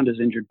which he found his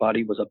injured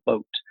body was a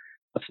boat,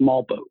 a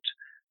small boat.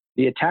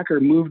 The attacker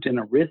moved in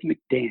a rhythmic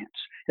dance,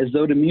 as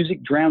though the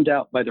music drowned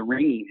out by the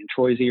ringing in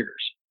Troy's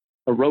ears.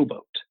 A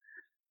rowboat.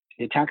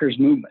 The attacker's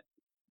movement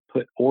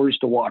put oars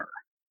to water.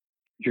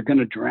 "You're going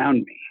to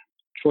drown me."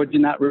 Troy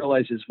did not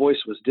realize his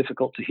voice was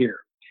difficult to hear.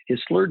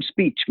 His slurred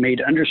speech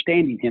made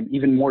understanding him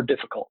even more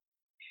difficult.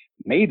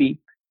 "Maybe.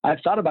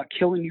 I've thought about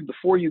killing you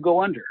before you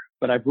go under,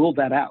 but I've ruled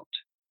that out."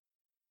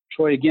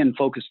 Troy again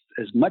focused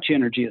as much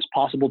energy as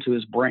possible to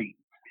his brain,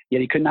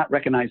 yet he could not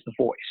recognize the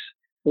voice.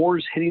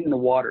 Oars hitting the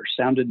water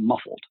sounded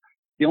muffled.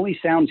 The only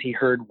sounds he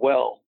heard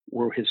well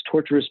were his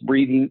torturous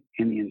breathing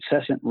and the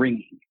incessant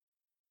ringing.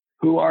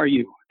 "Who are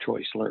you?"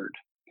 Troy slurred.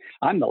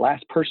 "I'm the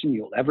last person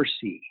you'll ever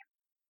see."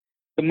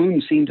 The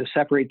moon seemed to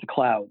separate the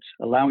clouds,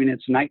 allowing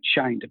its night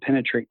shine to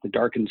penetrate the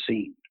darkened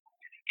scene.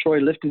 Troy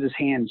lifted his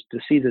hands to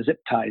see the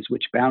zip ties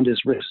which bound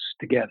his wrists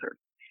together.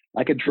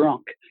 Like a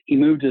drunk, he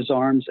moved his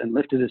arms and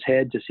lifted his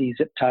head to see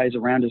zip ties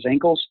around his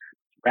ankles,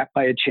 wrapped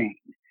by a chain.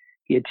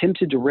 He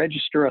attempted to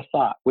register a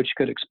thought which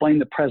could explain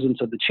the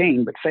presence of the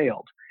chain, but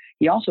failed.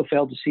 He also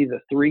failed to see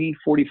the 3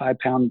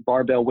 45-pound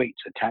barbell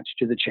weights attached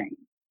to the chain.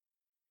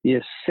 The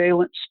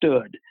assailant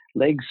stood,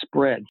 legs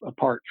spread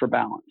apart for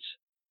balance.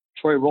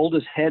 Troy rolled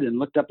his head and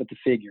looked up at the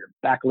figure,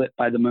 backlit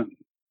by the moon.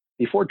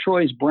 Before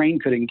Troy's brain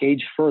could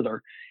engage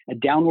further, a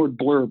downward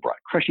blur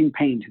brought crushing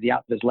pain to the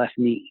out of his left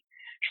knee.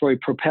 Troy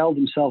propelled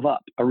himself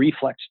up, a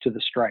reflex to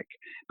the strike,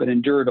 but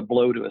endured a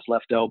blow to his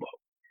left elbow.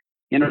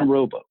 In a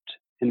rowboat,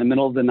 in the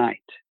middle of the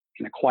night,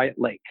 in a quiet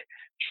lake,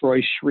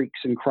 Troy's shrieks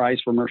and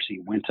cries for mercy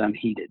went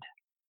unheeded.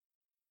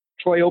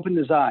 Troy opened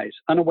his eyes,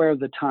 unaware of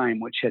the time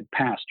which had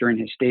passed during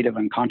his state of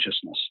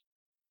unconsciousness.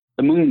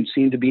 The moon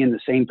seemed to be in the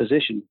same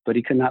position, but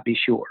he could not be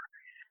sure.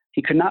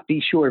 He could not be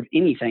sure of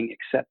anything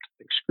except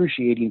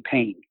excruciating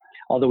pain,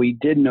 although he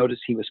did notice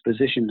he was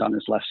positioned on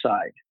his left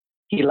side.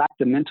 He lacked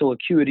the mental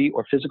acuity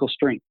or physical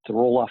strength to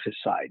roll off his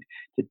side,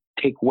 to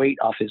take weight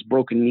off his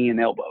broken knee and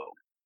elbow.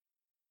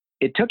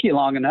 "It took you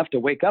long enough to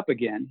wake up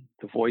again."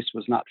 The voice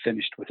was not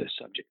finished with his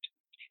subject.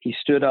 He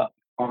stood up,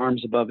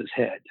 arms above his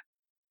head.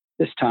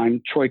 This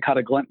time, Troy caught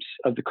a glimpse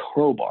of the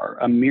crowbar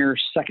a mere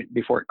second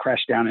before it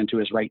crashed down into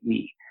his right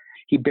knee.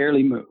 He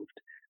barely moved.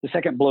 The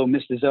second blow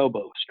missed his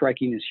elbow,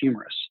 striking his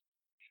humerus.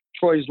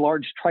 Troy's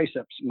large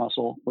triceps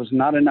muscle was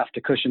not enough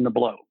to cushion the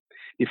blow.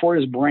 Before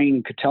his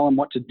brain could tell him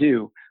what to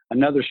do,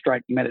 another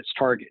strike met its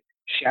target,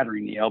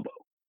 shattering the elbow.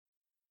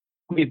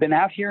 "We've been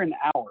out here an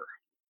hour,"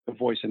 the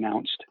voice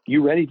announced.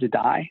 "You ready to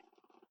die?"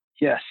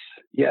 Yes.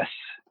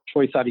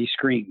 Troy thought he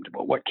screamed,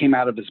 but what came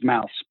out of his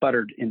mouth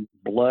sputtered in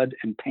blood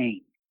and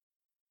pain.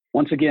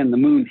 Once again, the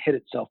moon hid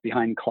itself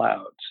behind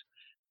clouds.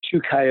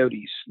 2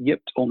 coyotes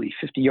yipped only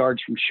 50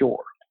 yards from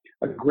shore.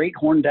 A great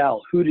horned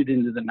owl hooted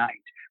into the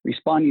night,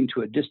 responding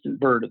to a distant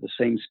bird of the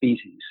same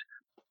species.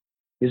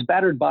 His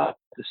battered body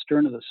at the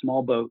stern of the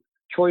small boat,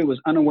 Troy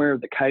was unaware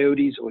of the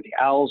coyotes or the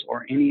owls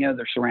or any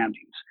other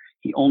surroundings.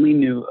 He only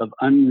knew of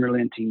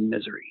unrelenting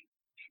misery.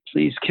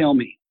 "Please kill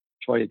me,"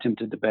 Troy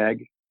attempted to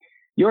beg.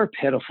 "You're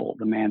pitiful,"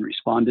 the man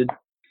responded.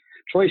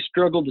 Troy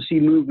struggled to see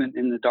movement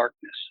in the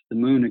darkness, the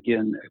moon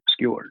again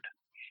obscured.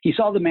 He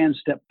saw the man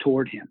step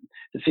toward him.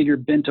 The figure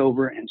bent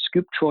over and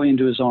scooped Troy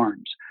into his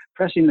arms,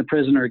 pressing the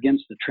prisoner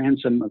against the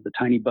transom of the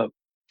tiny boat.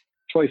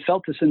 Troy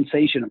felt the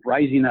sensation of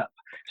rising up,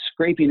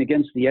 scraping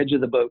against the edge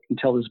of the boat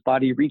until his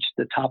body reached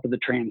the top of the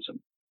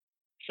transom.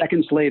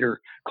 Seconds later,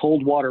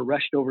 cold water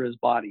rushed over his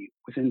body,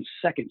 within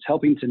seconds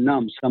helping to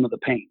numb some of the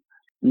pain.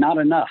 Not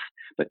enough,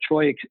 but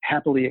Troy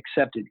happily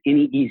accepted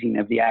any easing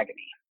of the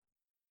agony.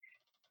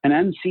 An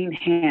unseen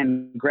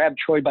hand grabbed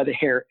Troy by the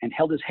hair and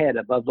held his head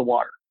above the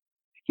water.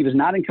 He was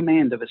not in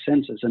command of his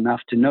senses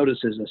enough to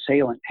notice his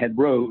assailant had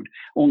rowed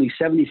only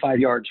 75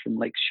 yards from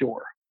lake's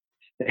shore.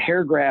 The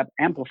hair grab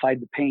amplified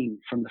the pain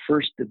from the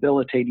first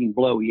debilitating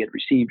blow he had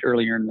received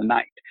earlier in the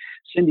night,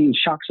 sending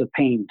shocks of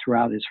pain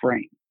throughout his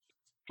frame.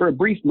 For a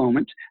brief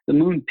moment, the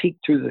moon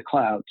peeked through the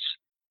clouds.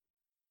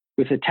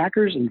 With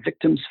attackers and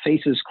victims'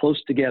 faces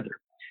close together,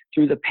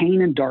 through the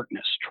pain and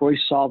darkness, Troy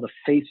saw the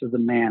face of the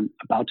man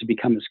about to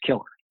become his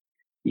killer.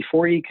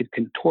 Before he could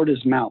contort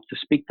his mouth to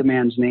speak the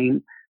man's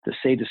name, the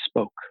sadist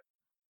spoke.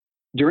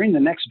 "During the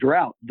next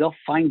drought, they'll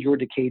find your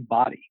decayed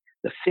body.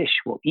 The fish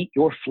will eat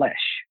your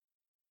flesh."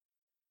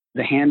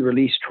 The hand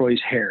released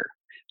Troy's hair.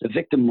 The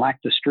victim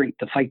lacked the strength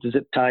to fight the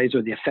zip ties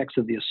or the effects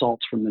of the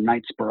assaults from the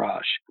night's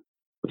barrage.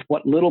 With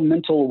what little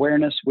mental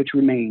awareness which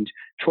remained,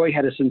 Troy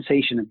had a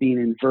sensation of being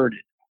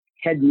inverted.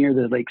 head near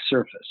the lake's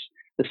surface.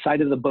 The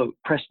side of the boat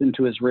pressed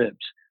into his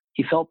ribs.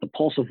 He felt the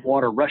pulse of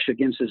water rush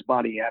against his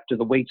body after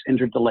the weights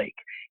entered the lake.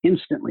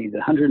 Instantly, the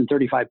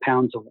 135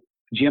 pounds of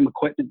gym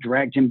equipment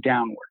dragged him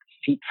downward,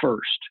 feet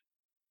first.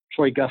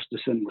 Troy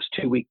Gustafson was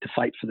too weak to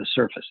fight for the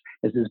surface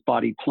as his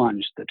body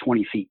plunged the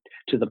 20 feet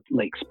to the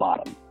lake's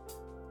bottom.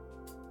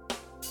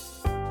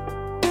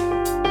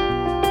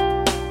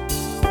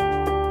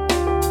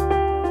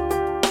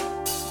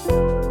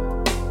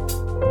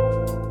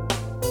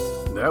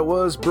 That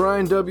was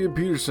Brian W.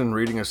 Peterson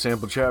reading a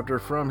sample chapter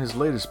from his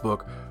latest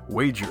book,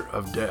 Wager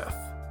of Death.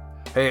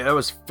 Hey, that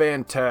was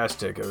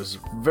fantastic. It was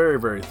very,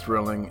 very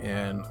thrilling,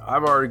 and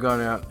I've already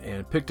gone out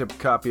and picked up a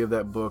copy of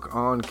that book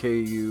on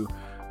KU.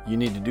 You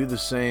need to do the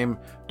same.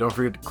 Don't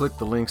forget to click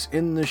the links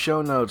in the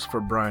show notes for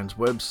Brian's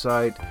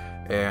website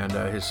and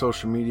his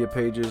social media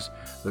pages.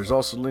 There's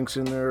also links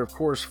in there, of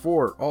course,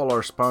 for all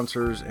our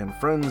sponsors and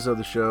friends of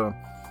the show.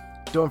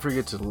 Don't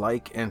forget to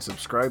like and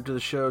subscribe to the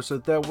show so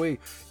that way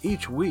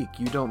each week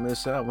you don't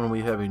miss out when we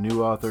have a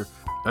new author,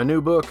 a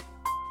new book,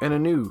 and a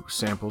new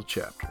sample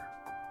chapter.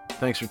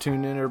 Thanks for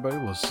tuning in, everybody.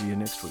 We'll see you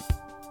next week.